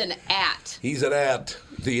He's it. an at. He's an at.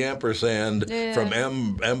 The ampersand from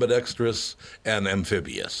ambidextrous and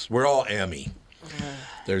amphibious. We're all ammy.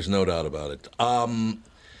 There's no doubt about it.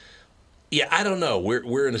 Yeah, I don't know.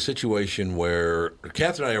 We're in a situation where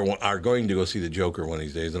Catherine and I are going to go see the Joker one of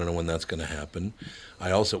these days. I don't know when that's going to happen.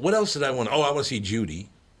 What else did I want? Oh, I want to see Judy.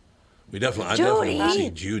 I definitely want to see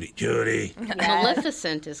Judy. Judy.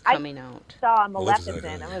 Maleficent is coming out. Saw Maleficent,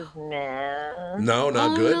 Maleficent. yeah. I was meh. No,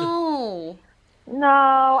 not Oh, good. no.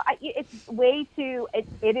 No, it's way too. It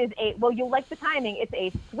is you'll like the timing. It's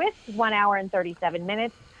a swift 1 hour and 37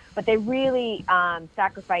 minutes, but they really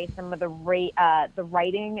sacrifice some of the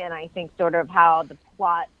writing and I think sort of how the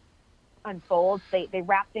plot unfolds. They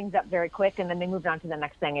wrap things up very quick and then they move on to the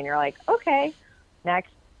next thing, and you're like, okay, next.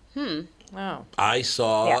 Oh. I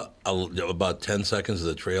saw about 10 seconds of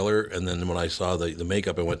the trailer, and then when I saw the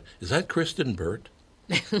makeup, I went, "Is that Kristen Burt?"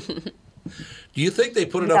 Do you think they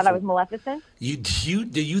put You enough? thought I was Maleficent? Do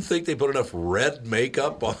you think they put enough red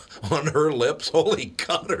makeup on her lips? Holy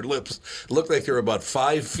God, her lips look like they're about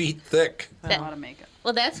 5 feet thick. A lot of makeup.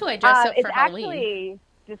 Well, that's who I dressed up It's for Halloween. actually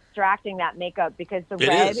distracting, that makeup, because the It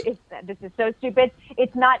red is. this is so stupid.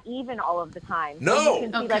 It's not even all of the time. So No. you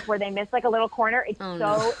can see like where they miss like a little corner. It's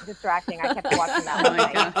so distracting. I kept watching that one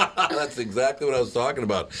night. That's exactly what I was talking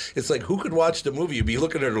about. It's like, who could watch the movie? You'd be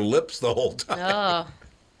looking at her lips the whole time. Oh,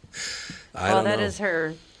 I don't know. That is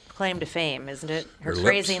her claim to fame, isn't it? Her Her lips.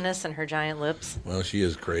 craziness and her giant lips. Well, she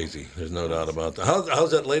is crazy. There's no doubt about that.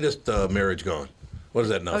 How's that latest marriage going? What is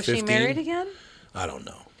that now? Oh, 15? she married again? I don't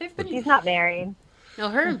know. She's not married. no,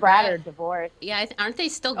 her and Brad are Brad. divorced. Yeah, aren't they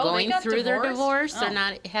still Oh, they going got through their divorced? divorce?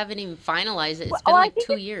 They're Oh. haven't even finalized it. It's Well, been I like think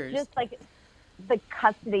 2 it's years. Just like the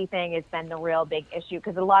custody thing has been the real big issue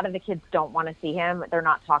because a lot of the kids don't want to see him. They're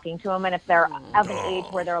not talking to him, and if they're of an age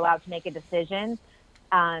where they're allowed to make a decision,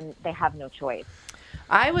 they have no choice.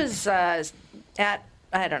 I was at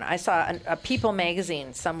I don't know. I saw a People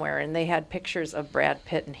magazine somewhere, and they had pictures of Brad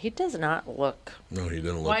Pitt, and he does not look No, he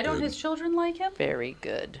didn't look Why good. don't his children like him? very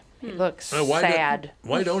good. He looks Why sad.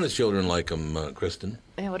 Why don't his children like him, Kristen?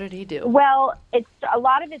 Yeah, what did he do? Well, a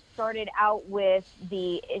lot of it started out with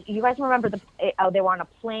you guys remember they were on a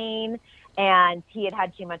plane and he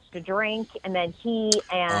had too much to drink, and then he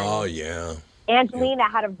and Oh, yeah. Angelina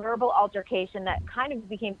had a verbal altercation that kind of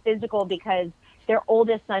became physical because their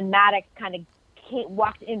oldest son, Maddox, kind of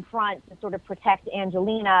walked in front to sort of protect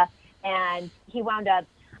Angelina, and he wound up,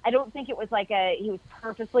 I don't think it was he was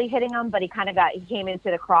purposely hitting him, but he came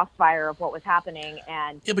into the crossfire of what was happening,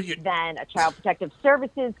 and then a Child Protective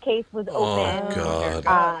Services case was opened. Oh,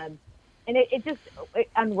 God. And it just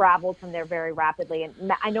unraveled from there very rapidly.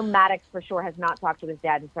 And I know Maddox for sure has not talked to his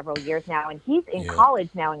dad in several years now, and he's in college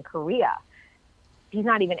now in Korea. He's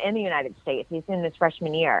not even in the United States. He's in his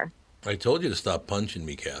freshman year. I told you to stop punching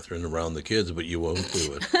me, Catherine, around the kids, but you won't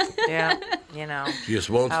do it. Yeah, You just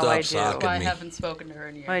won't How stop I do. socking I me. haven't spoken to her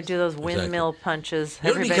in years. I do those windmill punches.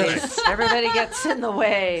 You know what I mean? Everybody gets in the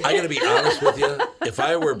way. I got to be honest with you. If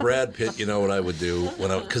I were Brad Pitt, you know what I would do?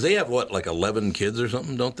 Because they have, 11 kids or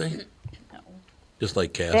something, don't they? No. Just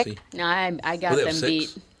like Cassie? No, I got They have them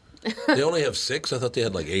beat. 6? They only have 6? I thought they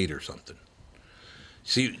had 8 or something.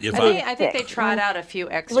 See, I think they trot out a few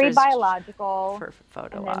extras. 3 biological, for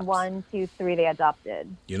photo and ops. then 1, 2, 3 they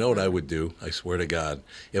adopted. You know what I would do? I swear to God,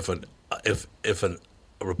 if a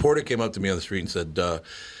reporter came up to me on the street and said,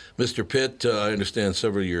 "Mr. Pitt, I understand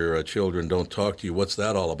several of your children don't talk to you. What's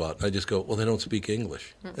that all about?" And I just go, "Well, they don't speak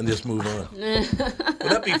English," and just move on. Would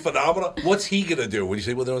that be phenomenal? What's he gonna do when you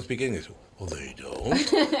say, "Well, they don't speak English"? Well, they don't.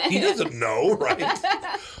 He doesn't know, right?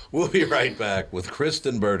 We'll be right back with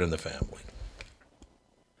Kristen Bird and the family.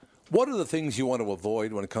 What are the things you want to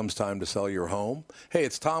avoid when it comes time to sell your home? Hey,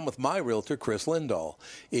 it's Tom with my realtor, Chris Lindahl.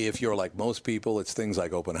 If you're like most people, it's things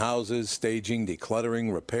like open houses, staging,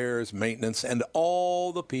 decluttering, repairs, maintenance, and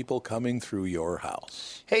all the people coming through your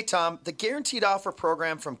house. Hey, Tom, the Guaranteed Offer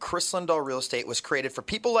program from Chris Lindahl Real Estate was created for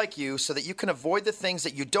people like you so that you can avoid the things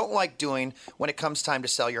that you don't like doing when it comes time to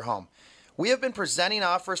sell your home. We have been presenting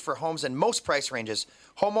offers for homes in most price ranges.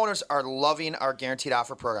 Homeowners are loving our Guaranteed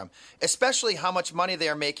Offer program, especially how much money they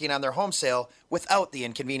are making on their home sale without the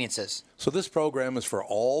inconveniences. So this program is for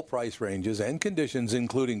all price ranges and conditions,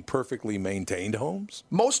 including perfectly maintained homes?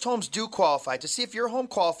 Most homes do qualify. To see if your home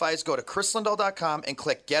qualifies, go to chrislindahl.com and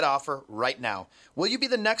click Get Offer right now. Will you be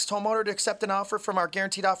the next homeowner to accept an offer from our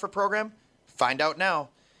Guaranteed Offer program? Find out now.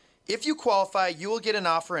 If you qualify, you will get an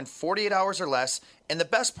offer in 48 hours or less, and the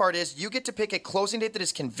best part is you get to pick a closing date that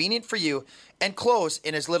is convenient for you and close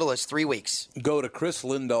in as little as 3 weeks. Go to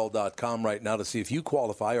chrislindahl.com right now to see if you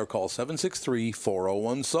qualify or call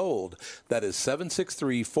 763-401-SOLD. That is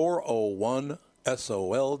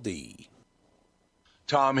 763-401-SOLD.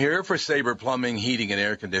 Tom here for Sabre Plumbing, Heating, and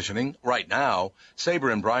Air Conditioning. Right now, Sabre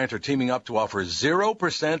and Bryant are teaming up to offer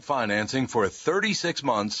 0% financing for 36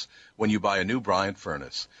 months when you buy a new Bryant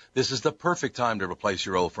furnace. This is the perfect time to replace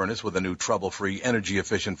your old furnace with a new trouble-free,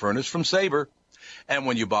 energy-efficient furnace from Sabre. And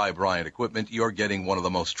when you buy Bryant equipment, you're getting one of the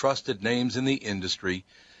most trusted names in the industry.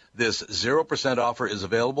 This 0% offer is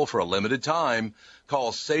available for a limited time.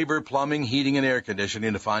 Call Sabre Plumbing, Heating, and Air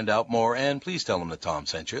Conditioning to find out more, and please tell them that Tom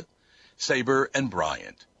sent you. Sabre and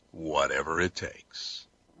Bryant, whatever it takes.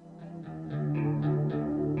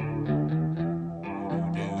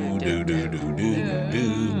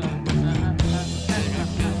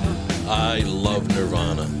 I love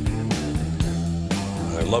Nirvana.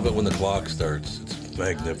 I love it when the clock starts. It's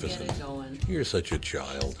magnificent. You're such a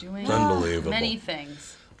child. It's unbelievable. Many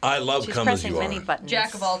things. I love She's Come As pressing You many Are. buttons.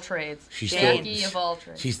 Jack of all trades. She's Jackie of all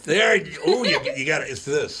trades. She's there. Oh, you got it. It's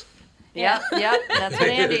this. Yep. That's what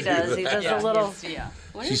Andy does. He does a little.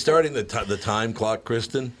 She's starting the time clock,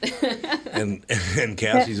 Kristen, and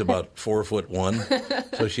Cassie's about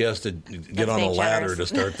 4'1", so she has to get on a ladder to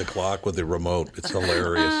start the clock with the remote. It's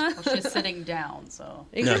hilarious. Well, she's sitting down, so.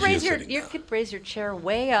 You No, could she is raise your chair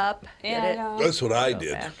way up. Yeah, That's what I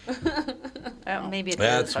did. Maybe it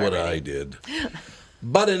That's what I did.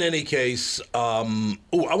 But in any case, I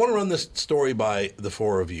want to run this story by the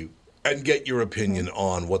four of you and get your opinion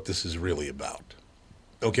on what this is really about.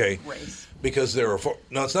 Okay? Race. Because there are four.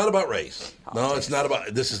 No, it's not about race. No, it's not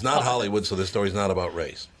about. This is not Hollywood, so this story's not about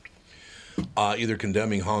race. Either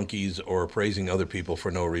condemning honkies or praising other people for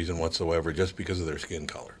no reason whatsoever, just because of their skin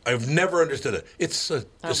color. I've never understood it. It's a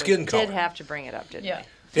skin color. Did have to bring it up, didn't Yeah.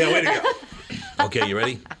 Yeah, way to go. Okay, you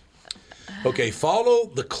ready? Okay, follow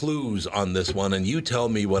the clues on this one, and you tell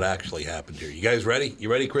me what actually happened here. You guys ready? You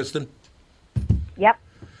ready, Kristen? Yep.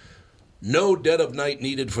 No dead of night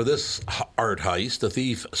needed for this art heist. A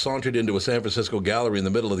thief sauntered into a San Francisco gallery in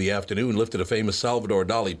the middle of the afternoon, lifted a famous Salvador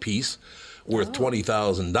Dali piece worth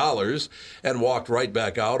 $20,000, and walked right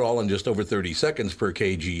back out, all in just over 30 seconds per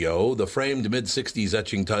KGO. The framed mid-60s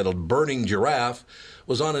etching titled Burning Giraffe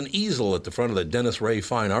was on an easel at the front of the Dennis Ray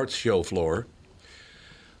Fine Arts show floor.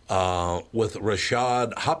 With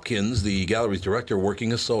Rashad Hopkins, the gallery's director,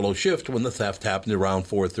 working a solo shift when the theft happened around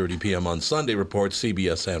 4:30 p.m. on Sunday, reports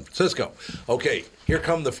CBS San Francisco. Okay, here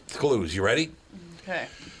come the clues. You ready? Okay.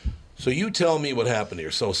 So you tell me what happened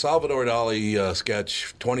here. So Salvador Dali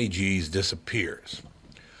sketch, 20 G's, disappears.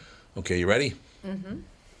 Okay, you ready?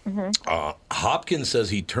 Mm-hmm. Hopkins says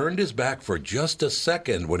he turned his back for just a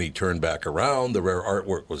second. When he turned back around, the rare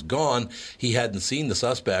artwork was gone. He hadn't seen the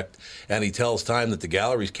suspect, and he tells Time that the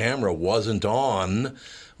gallery's camera wasn't on,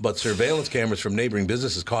 but surveillance cameras from neighboring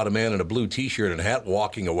businesses caught a man in a blue T-shirt and hat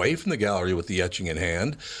walking away from the gallery with the etching in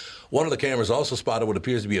hand. One of the cameras also spotted what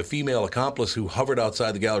appears to be a female accomplice who hovered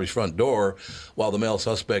outside the gallery's front door while the male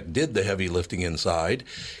suspect did the heavy lifting inside.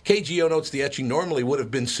 KGO notes the etching normally would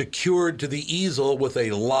have been secured to the easel with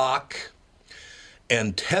a lock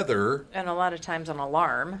and tether, And a lot of times an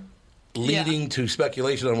alarm. leading to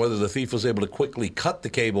speculation on whether the thief was able to quickly cut the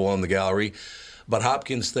cable on the gallery. But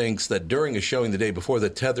Hopkins thinks that during a showing the day before, the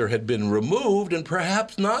tether had been removed and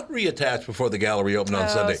perhaps not reattached before the gallery opened on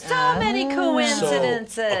Sunday. So many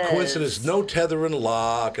coincidences. So, a coincidence, no tether and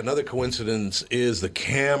lock. Another coincidence is the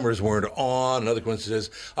cameras weren't on. Another coincidence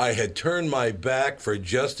is I had turned my back for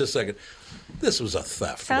just a second. This was a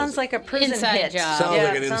theft. Sounds like a prison Inside hit. job. Sounds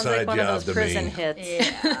like an sounds inside like one job of those to prison me.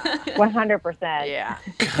 hits. 100%. Yeah.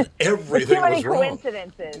 Everything Too many was wrong.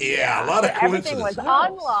 coincidences. Yeah, a lot of Everything was coincidences.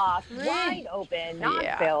 unlocked, wide open, not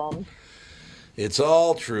Yeah. filmed. It's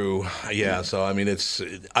all true. Yeah, so, I mean,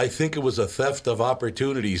 I think it was a theft of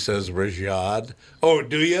opportunity, says Rashad. Oh,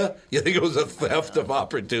 do you? You think it was a theft of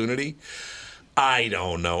opportunity? I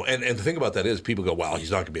don't know. And the thing about that is people go, well, he's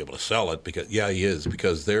not going to be able to sell it. Because yeah, he is.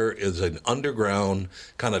 Because there is an underground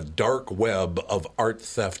kind of dark web of art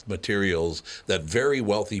theft materials that very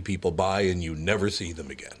wealthy people buy and you never see them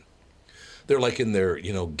again. They're like in their,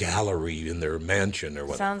 gallery in their mansion or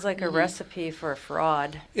whatever. Sounds like a recipe for a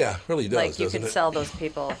fraud. Yeah, it really does, Like you doesn't could it? sell those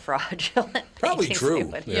people fraudulent. Probably paintings true. they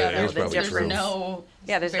would- Yeah, Yeah, it's probably there's true. no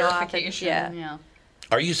there's no verification. yeah.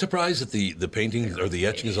 Are you surprised that the painting or the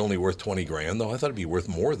etching is only worth $20,000 though? I thought it'd be worth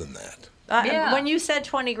more than that. Yeah. When you said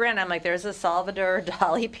 $20,000, I'm like, there's a Salvador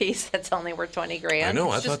Dali piece that's only worth $20,000. I know.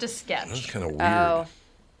 It's I just thought a sketch. That was kind of weird. Oh,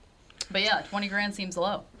 But yeah, $20,000 seems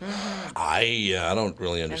low. I don't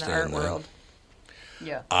really in the understand art that. world.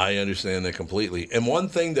 Yeah. I understand that completely. And one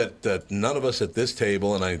thing that none of us at this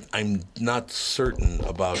table, and I'm not certain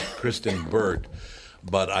about Kristen Burt,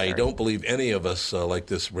 but I don't believe any of us, like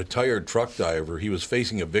this retired truck driver, he was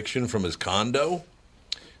facing eviction from his condo.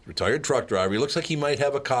 Retired truck driver. He looks like he might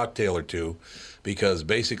have a cocktail or two because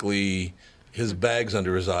basically his bags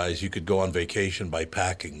under his eyes, you could go on vacation by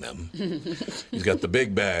packing them. He's got the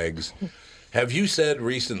big bags. Have you said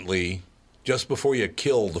recently, just before you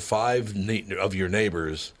killed 5 of your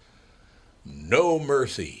neighbors, no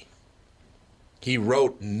mercy? He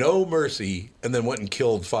wrote no mercy and then went and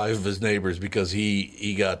killed 5 of his neighbors because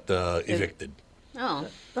he got evicted. Oh.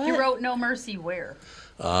 He wrote No Mercy where?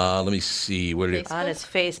 Let me see. What did On his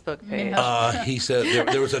Facebook page. he said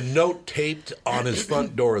there was a note taped on his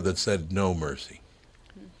front door that said no mercy.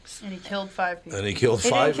 And he killed 5 people. And he killed He 5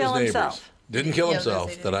 didn't of his kill neighbors. himself. Didn't kill Yeah,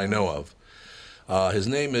 himself they that I know of. His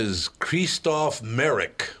name is Christoph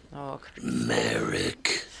Merrick. Oh,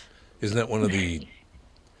 Merrick. Isn't that one of the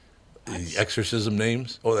exorcism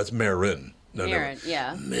names? Oh, that's Marin. No, Merrick,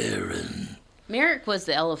 yeah. Marin. Merrick was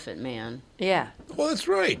the elephant man. yeah. Well, that's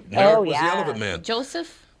right. Merrick was the yeah. elephant man.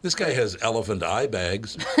 Joseph? This guy has elephant eye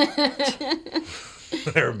bags.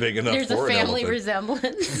 They're big enough There's for a an family elephant.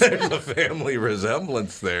 resemblance. There's a family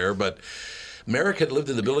resemblance there, but Merrick had lived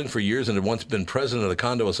in the building for years and had once been president of the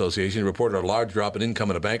condo association. He reported a large drop in income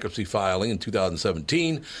in a bankruptcy filing in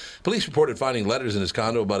 2017. Police reported finding letters in his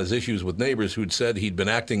condo about his issues with neighbors who'd said he'd been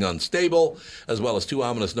acting unstable, as well as 2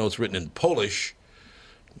 ominous notes written in Polish.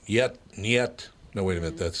 Niet. No, wait a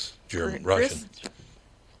minute, that's German, Russian.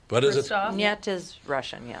 What is it? Christoph? Niet is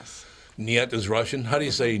Russian, yes. Niet is Russian. How do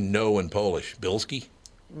you say no in Polish? Bilski?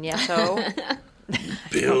 Nieto.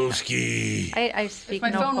 Bilski. I If speak my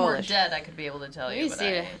no phone Polish. were dead, I could be able to tell you, You but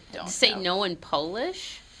say, I don't say know. no in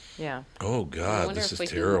Polish? Yeah. Oh, I God, wonder this if we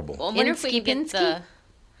is can- terrible. Well, I wonder if we can get Pinsky? the...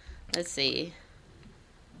 Let's see.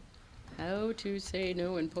 How to say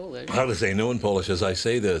no in Polish. How to say no in Polish as I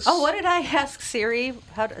say this. Oh, what did I ask Siri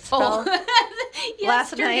how to spell? Last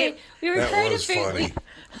Yesterday, night? we were That trying was to figure... funny.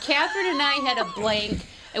 Catherine and I had a blank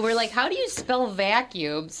And we're like, how do you spell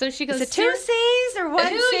vacuum? So she goes, Is it 2 C's or 1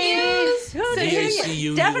 C?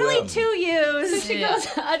 V-A-C-U-U-M. Definitely 2 U's. So she goes,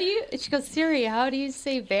 she goes, Siri, how do you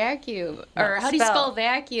say vacuum? Or how do you spell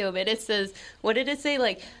vacuum? And it says, what did it say?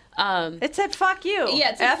 Like, it said fuck you.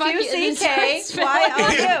 Yeah, it said fuck you.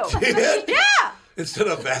 F-U-C-K-Y-O-U. Yeah. Instead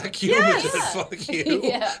of vacuum, Yes. it said fuck you.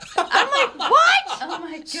 Yeah. I'm like, what? Oh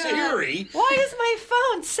my god. Siri. Why is my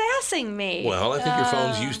phone sassing me? Well, I think your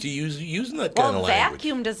phone's used to using that kind of language.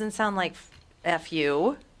 Vacuum doesn't sound like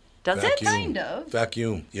F-U. Does Vacuum. it? Kind of.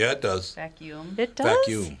 Vacuum. Yeah, it does. Vacuum. It does?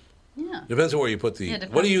 Vacuum. Yeah. Depends on where you put the. Yeah,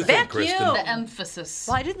 What do you think, Vacuum. Kristen? The emphasis.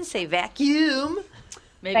 Well, I didn't say vacuum.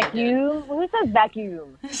 Maybe it did. Vacuum? Who says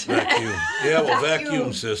vacuum? Vacuum. Yeah, well,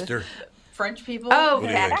 vacuum, sister. French people. Oh, What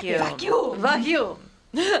do you think? vacuum. Vacuum.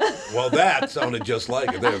 Well, that sounded just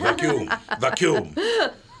like it. There, vacuum. Vacuum.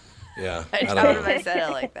 Yeah, I don't How know. have I said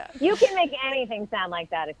it like that? You can make anything sound like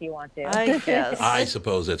that if you want to. I guess. I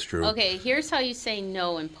suppose that's true. Okay, here's how you say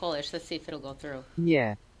no in Polish. Let's see if it'll go through.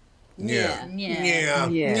 Yeah. Yeah. Yeah. Yeah.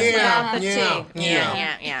 Yeah.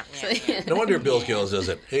 Yeah. So, No wonder Bill Kills does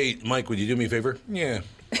it. Hey, Mike, would you do me a favor? Yeah.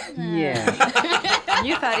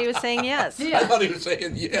 You thought he was saying yes. I thought he was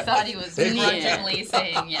saying yeah. I thought he was grudgingly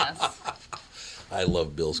saying yes. I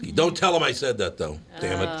love Bilski. Don't tell him I said that, though.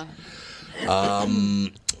 Damn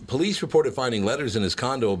it. Police reported finding letters in his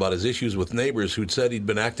condo about his issues with neighbors who'd said he'd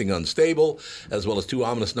been acting unstable, as well as 2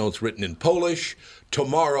 ominous notes written in Polish.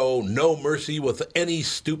 Tomorrow, no mercy with any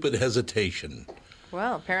stupid hesitation.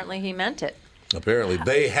 Well, apparently he meant it. Apparently,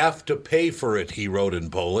 they have to pay for it, he wrote in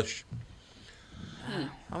Polish.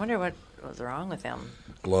 I wonder what was wrong with him.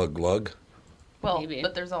 Glug, glug. Well, Maybe.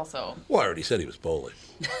 but there's also. Well, I already said he was Polish.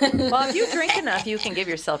 Well, if you drink enough, you can give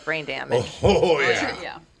yourself brain damage. Oh, yeah.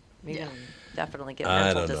 Yeah. You can definitely get I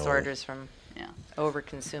mental don't know. disorders from Yeah.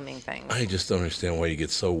 over-consuming things. I just don't understand why you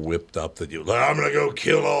get so whipped up that you, I'm going to go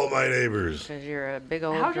kill all my neighbors. Because you're a big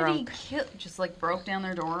old How drunk. did he kill? Just like broke down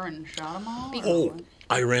their door and shot them all? or Oh, what?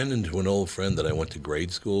 I ran into an old friend that I went to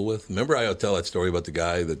grade school with. Remember I tell that story about the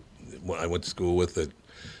guy that I went to school with that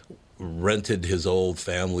rented his old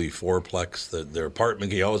family fourplex, their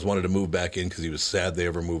apartment. He always wanted to move back in because he was sad they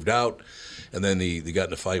ever moved out. And then he got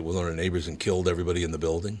in a fight with one of the neighbors and killed everybody in the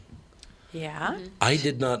building. Yeah? I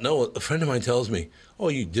did not know. A friend of mine tells me, oh,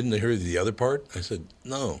 you didn't hear the other part? I said,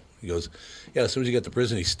 no. He goes, yeah, as soon as he got to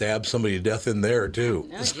prison, he stabbed somebody to death in there, too.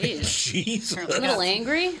 Oh, It's like, Jesus. a little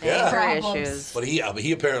angry. Yeah. Anger Problems. issues. But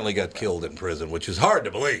he apparently got killed in prison, which is hard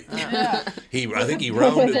to believe. I think he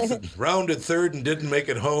rounded third and didn't make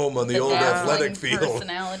it home on the old athletic Battling field.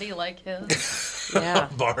 Personality like his. Yeah.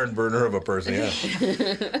 Barn burner of a person, yeah.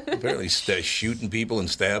 Apparently shooting people and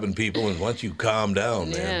stabbing people, and once you calm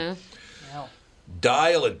down, man, Yeah.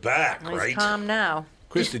 dial it back, He's right? calm now.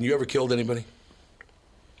 Kristen, you ever killed anybody?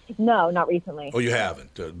 No, not recently. Oh, you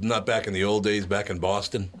haven't? Not back in the old days, back in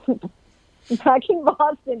Boston? Back in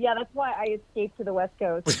Boston, yeah, that's why I escaped to the West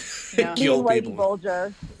Coast. Me and Killed Whitey people.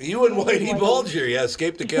 Bulger. You and Whitey Bulger, yeah,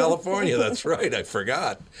 escaped to California. That's right. I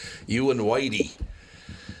forgot. You and Whitey.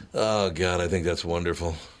 Oh God, I think that's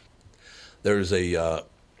wonderful. There's a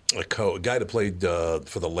guy that played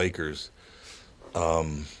for the Lakers.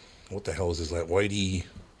 What the hell was his name? Whitey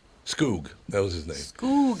Skoog. That was his name.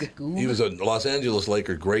 Skoog. He was a Los Angeles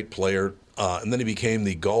Laker, great player, and then he became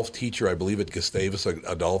the golf teacher, I believe, at Gustavus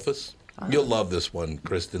Adolphus. You'll love this one,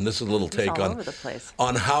 Kristen. This is a little take all on over the place.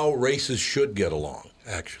 on how races should get along.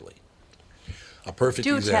 Actually, a perfect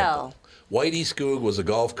Do example. tell. Whitey Skoog was a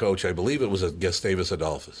golf coach. I believe it was at Gustavus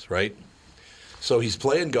Adolphus, right? So he's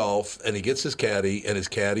playing golf, and he gets his caddy, and his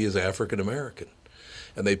caddy is African American.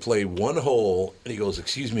 And they play one hole, and he goes,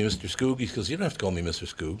 "Excuse me, Mr. Skoog." He goes, "You don't have to call me Mr.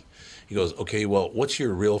 Skoog." He goes, "Okay, well, what's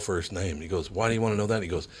your real first name?" He goes, "Why do you want to know that?" He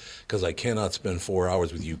goes, "Because I cannot spend 4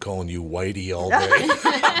 hours with you calling you Whitey all day."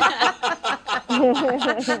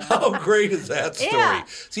 How great is that story? Yeah,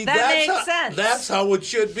 See, that that's makes how, sense. That's how it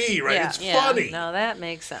should be, right? Yeah. It's funny. No, that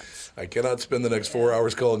makes sense. I cannot spend the next 4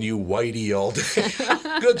 hours calling you Whitey all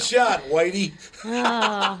day. Good shot, Whitey.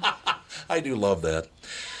 I do love that.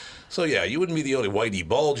 So, yeah, you wouldn't be the only Whitey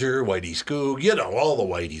Bulger, Whitey Skoog, you know, all the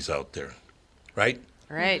Whiteys out there, right?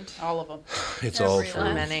 Right. All of them. It's all Every true.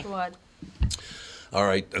 last Many. one. All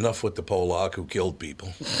right, enough with the Polak who killed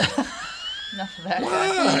people. Enough of that.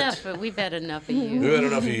 Enough, but we've had enough of you. We've had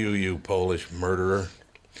enough of you, you Polish murderer.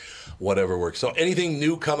 Whatever works. So, anything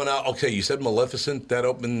new coming out? Okay, you said Maleficent. That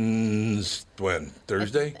opens when?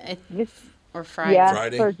 Thursday? Or Friday. Yeah,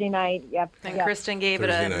 Friday? Thursday night. Yep. And yep. Kristen gave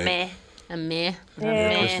Thursday it a night. meh. A meh.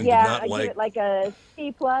 Kristen did Yeah, not I give like. it like a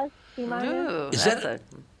C+, C minus. Ooh, Is that's that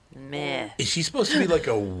Meh. Is she supposed to be like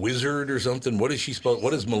a wizard or something? What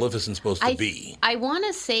is Maleficent supposed to be? I want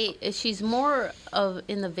to say she's more of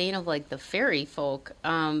in the vein of like the fairy folk,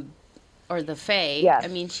 or the fae. Yes. I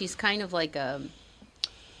mean, she's kind of like a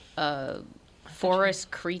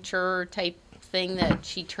forest creature type thing that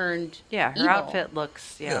she turned. Yeah, her evil. outfit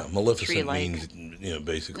looks Maleficent tree-like. means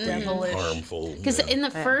basically Devilish. harmful. Because in the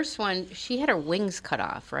first one, she had her wings cut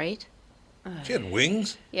off, right? She had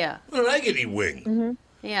wings. Yeah. When did I get any wing? Mm-hmm.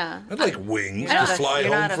 Yeah. I'd like wings You're to fly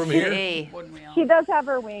home from here. Wouldn't we all? She does have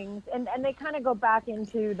her wings, and they kind of go back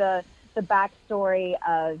into the backstory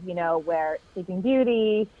of, where Sleeping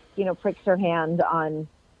Beauty, pricks her hand on,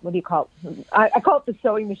 what do you call it? I call it the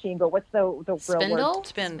sewing machine, but what's the real Spindle? word?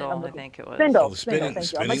 Spindle, I think it was. Spindle. Oh, the spinning- Thank you.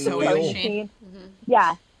 spinning I'm like the wheel? sewing machine. Mm-hmm.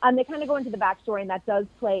 Yeah. They kind of go into the backstory, and that does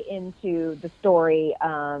play into the story,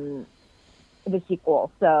 the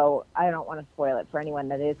sequel. So I don't want to spoil it for anyone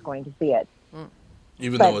that is going to see it.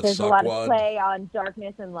 Even But though it's there's a lot of Sockwad. play on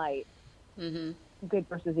darkness and light, good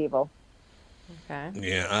versus evil. Okay.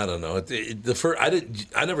 Yeah, I don't know.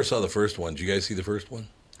 I never saw the first one. Did you guys see the first one?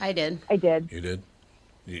 I did. I did. You did?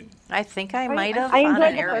 I think I might have I on enjoyed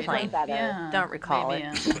an the first one airplane. better. Yeah, Don't recall maybe,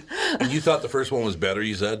 it. And you thought the first one was better,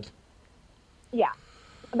 you said? Yeah.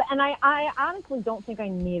 And I honestly don't think I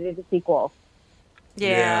needed a sequel.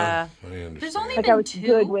 Yeah. I understand. There's only Like, been I was 2.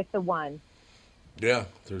 good with the one. Yeah,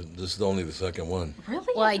 this is only the second one. Really?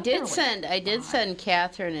 Well, I thought there did was send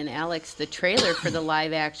Catherine and Alex the trailer for the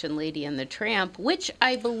live action Lady and the Tramp, which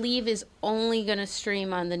I believe is only going to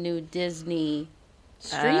stream on the new Disney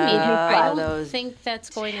streaming. I don't think that's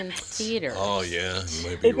going in theater. Oh, yeah, you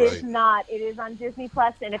might be It right. is not. It is on Disney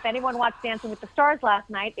Plus. And if anyone watched Dancing with the Stars last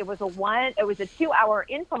night, it was a 2-hour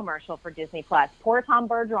infomercial for Disney Plus. Poor Tom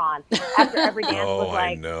Bergeron. After every dance was I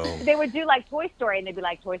like, know. they would do like Toy Story, and they'd be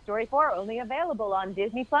like, Toy Story 4 only available on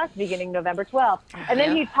Disney Plus beginning November 12th. And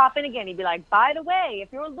then he'd pop in again. He'd be like, by the way,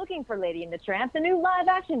 if you're looking for Lady and the Tramp, the new live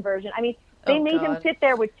action version. I mean, they made him sit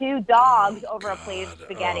there with 2 dogs over a plate of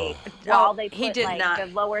spaghetti while they put he did not. the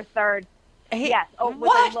lower third. With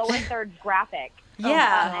What? the lower third graphic.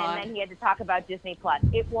 Yeah. And then he had to talk about Disney Plus.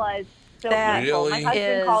 It was so That beautiful. My Really?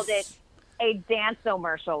 husband is- called it a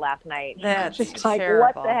dance-o-mercial last night. That's just like,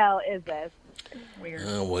 terrible. what the hell is this? weird.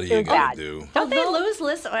 What are It you was going bad. to do? Don't they lose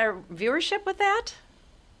viewership with that?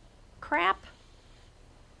 Crap.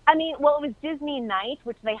 I mean, well, it was Disney Night,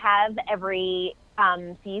 which they have every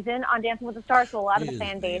season on Dancing with the Stars, so a lot of the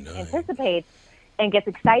fan base Disney Night. anticipates and gets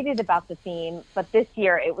excited about the theme. But this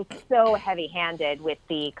year, it was so heavy-handed with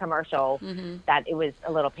the commercial that it was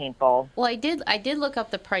a little painful. Well, I did look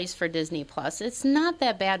up the price for Disney Plus. It's not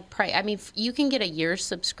that bad price. I mean, you can get a year's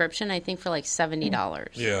subscription, I think, for like $70.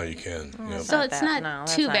 Yeah, you can. Yeah. So Not it's bad. not No,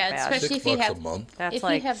 that's too not bad, bad. especially if $6 you have a month. That's if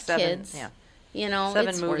like you have 7, kids. yeah. You know, 7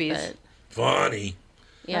 it's movies. worth it. Funny.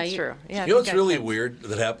 Yeah, That's true. Yeah, I You know think what's I really could. weird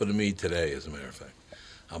that happened to me today, as a matter of fact?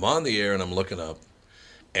 I'm on the air and I'm looking up,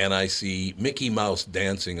 and I see Mickey Mouse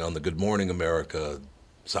dancing on the Good Morning America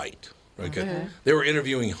site. Okay. They were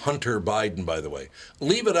interviewing Hunter Biden, by the way.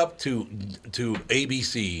 Leave it up to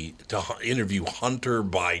ABC to interview Hunter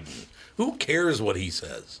Biden. Who cares what he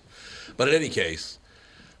says? But in any case,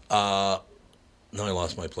 now I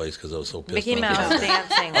lost my place because I was so pissed Mickey off. Mouse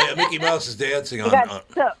dancing. Oh, yeah, Mickey Mouse is dancing on.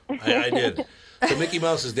 I did. So Mickey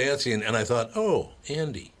Mouse is dancing, and I thought, oh,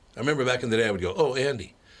 Andy. I remember back in the day, I would go, oh,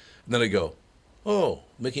 Andy. And then I'd go, oh,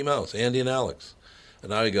 Mickey Mouse, Andy and Alex. And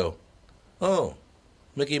now I go, oh,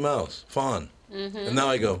 Mickey Mouse, Fawn. And now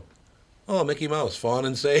I go, oh, Mickey Mouse, Fawn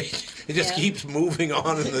and Sage. It just keeps moving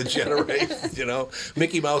on in the generations, you know.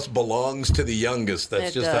 Mickey Mouse belongs to the youngest. That's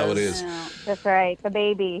It just how it does. is. That's right, the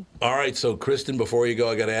baby. All right, so Kristen, before you go,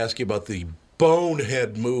 I got to ask you about the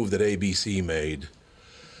bonehead move that ABC made.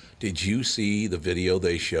 Did you see the video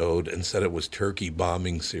they showed and said it was Turkey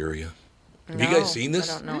bombing Syria? Have you guys seen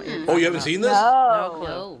this? I don't know what you're Oh, you talking haven't about. seen this? No clue.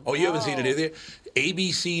 No. Oh, you haven't seen it either?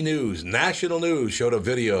 ABC News, national news, showed a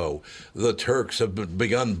video. The Turks have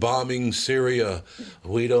begun bombing Syria.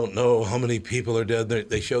 We don't know how many people are dead.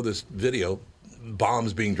 They show this video,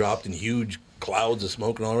 bombs being dropped in huge clouds of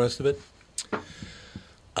smoke and all the rest of it.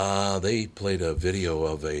 They played a video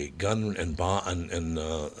of a gun and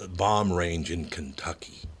bomb range in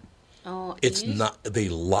Kentucky. Oh, It's not. They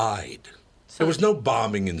lied. There was no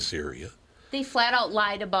bombing in Syria. They flat out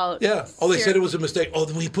lied about. Yeah. Oh, they said it was a mistake.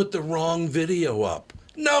 Oh, we put the wrong video up.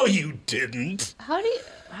 No, you didn't. How do you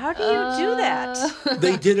do that?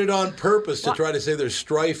 They did it on purpose to try to say there's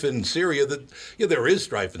strife in Syria. There is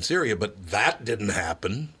strife in Syria, but that didn't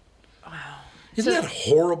happen. Wow. Isn't that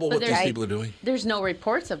horrible what these people are doing? There's no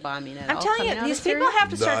reports of bombing at all. I'm telling coming you, out these of people Syria? have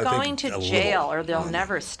to start I think going to a little. jail or they'll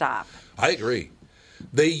never stop. I agree.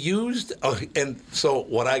 They used, and so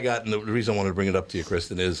what I got, and the reason I wanted to bring it up to you,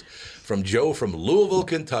 Kristen, is from Joe from Louisville,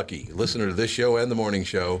 Kentucky, listener to this show and the morning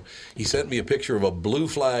show. He sent me a picture of a blue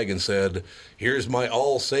flag and said, "Here's my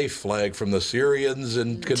all safe flag from the Syrians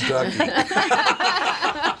in Kentucky."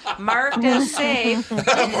 Mark is safe.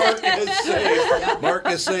 Mark is safe. Mark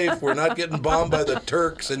is safe. We're not getting bombed by the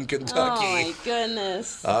Turks in Kentucky. Oh, my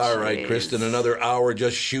goodness. All right, Kristen, another hour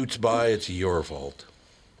just shoots by. It's your fault.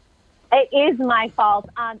 It is my fault.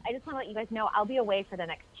 I just want to let you guys know I'll be away for the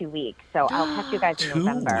next 2 weeks, so I'll catch you guys in 2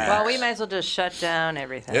 November. weeks. Well, we might as well just shut down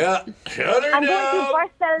everything. Yeah, shut her I'm down. going to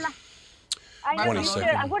Barcelona. I know you 22nd. should.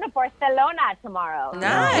 I'm going to Barcelona tomorrow.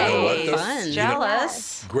 Nice. Fun.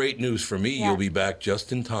 Jealous. Great news for me. Yeah. You'll be back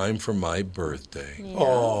just in time for my birthday.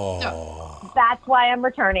 Oh. That's why I'm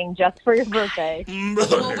returning, just for your birthday.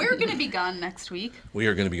 Well, we're going to be gone next week. We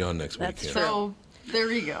are going to be on next That's week. true. So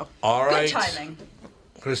there you go. All right. Good timing.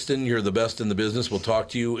 Kristen, you're the best in the business. We'll talk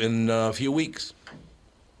to you in a few weeks.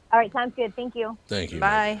 All right, sounds good. Thank you. Thank you.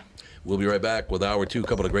 Bye. We'll be right back with hour 2. A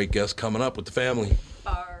couple of great guests coming up with the family.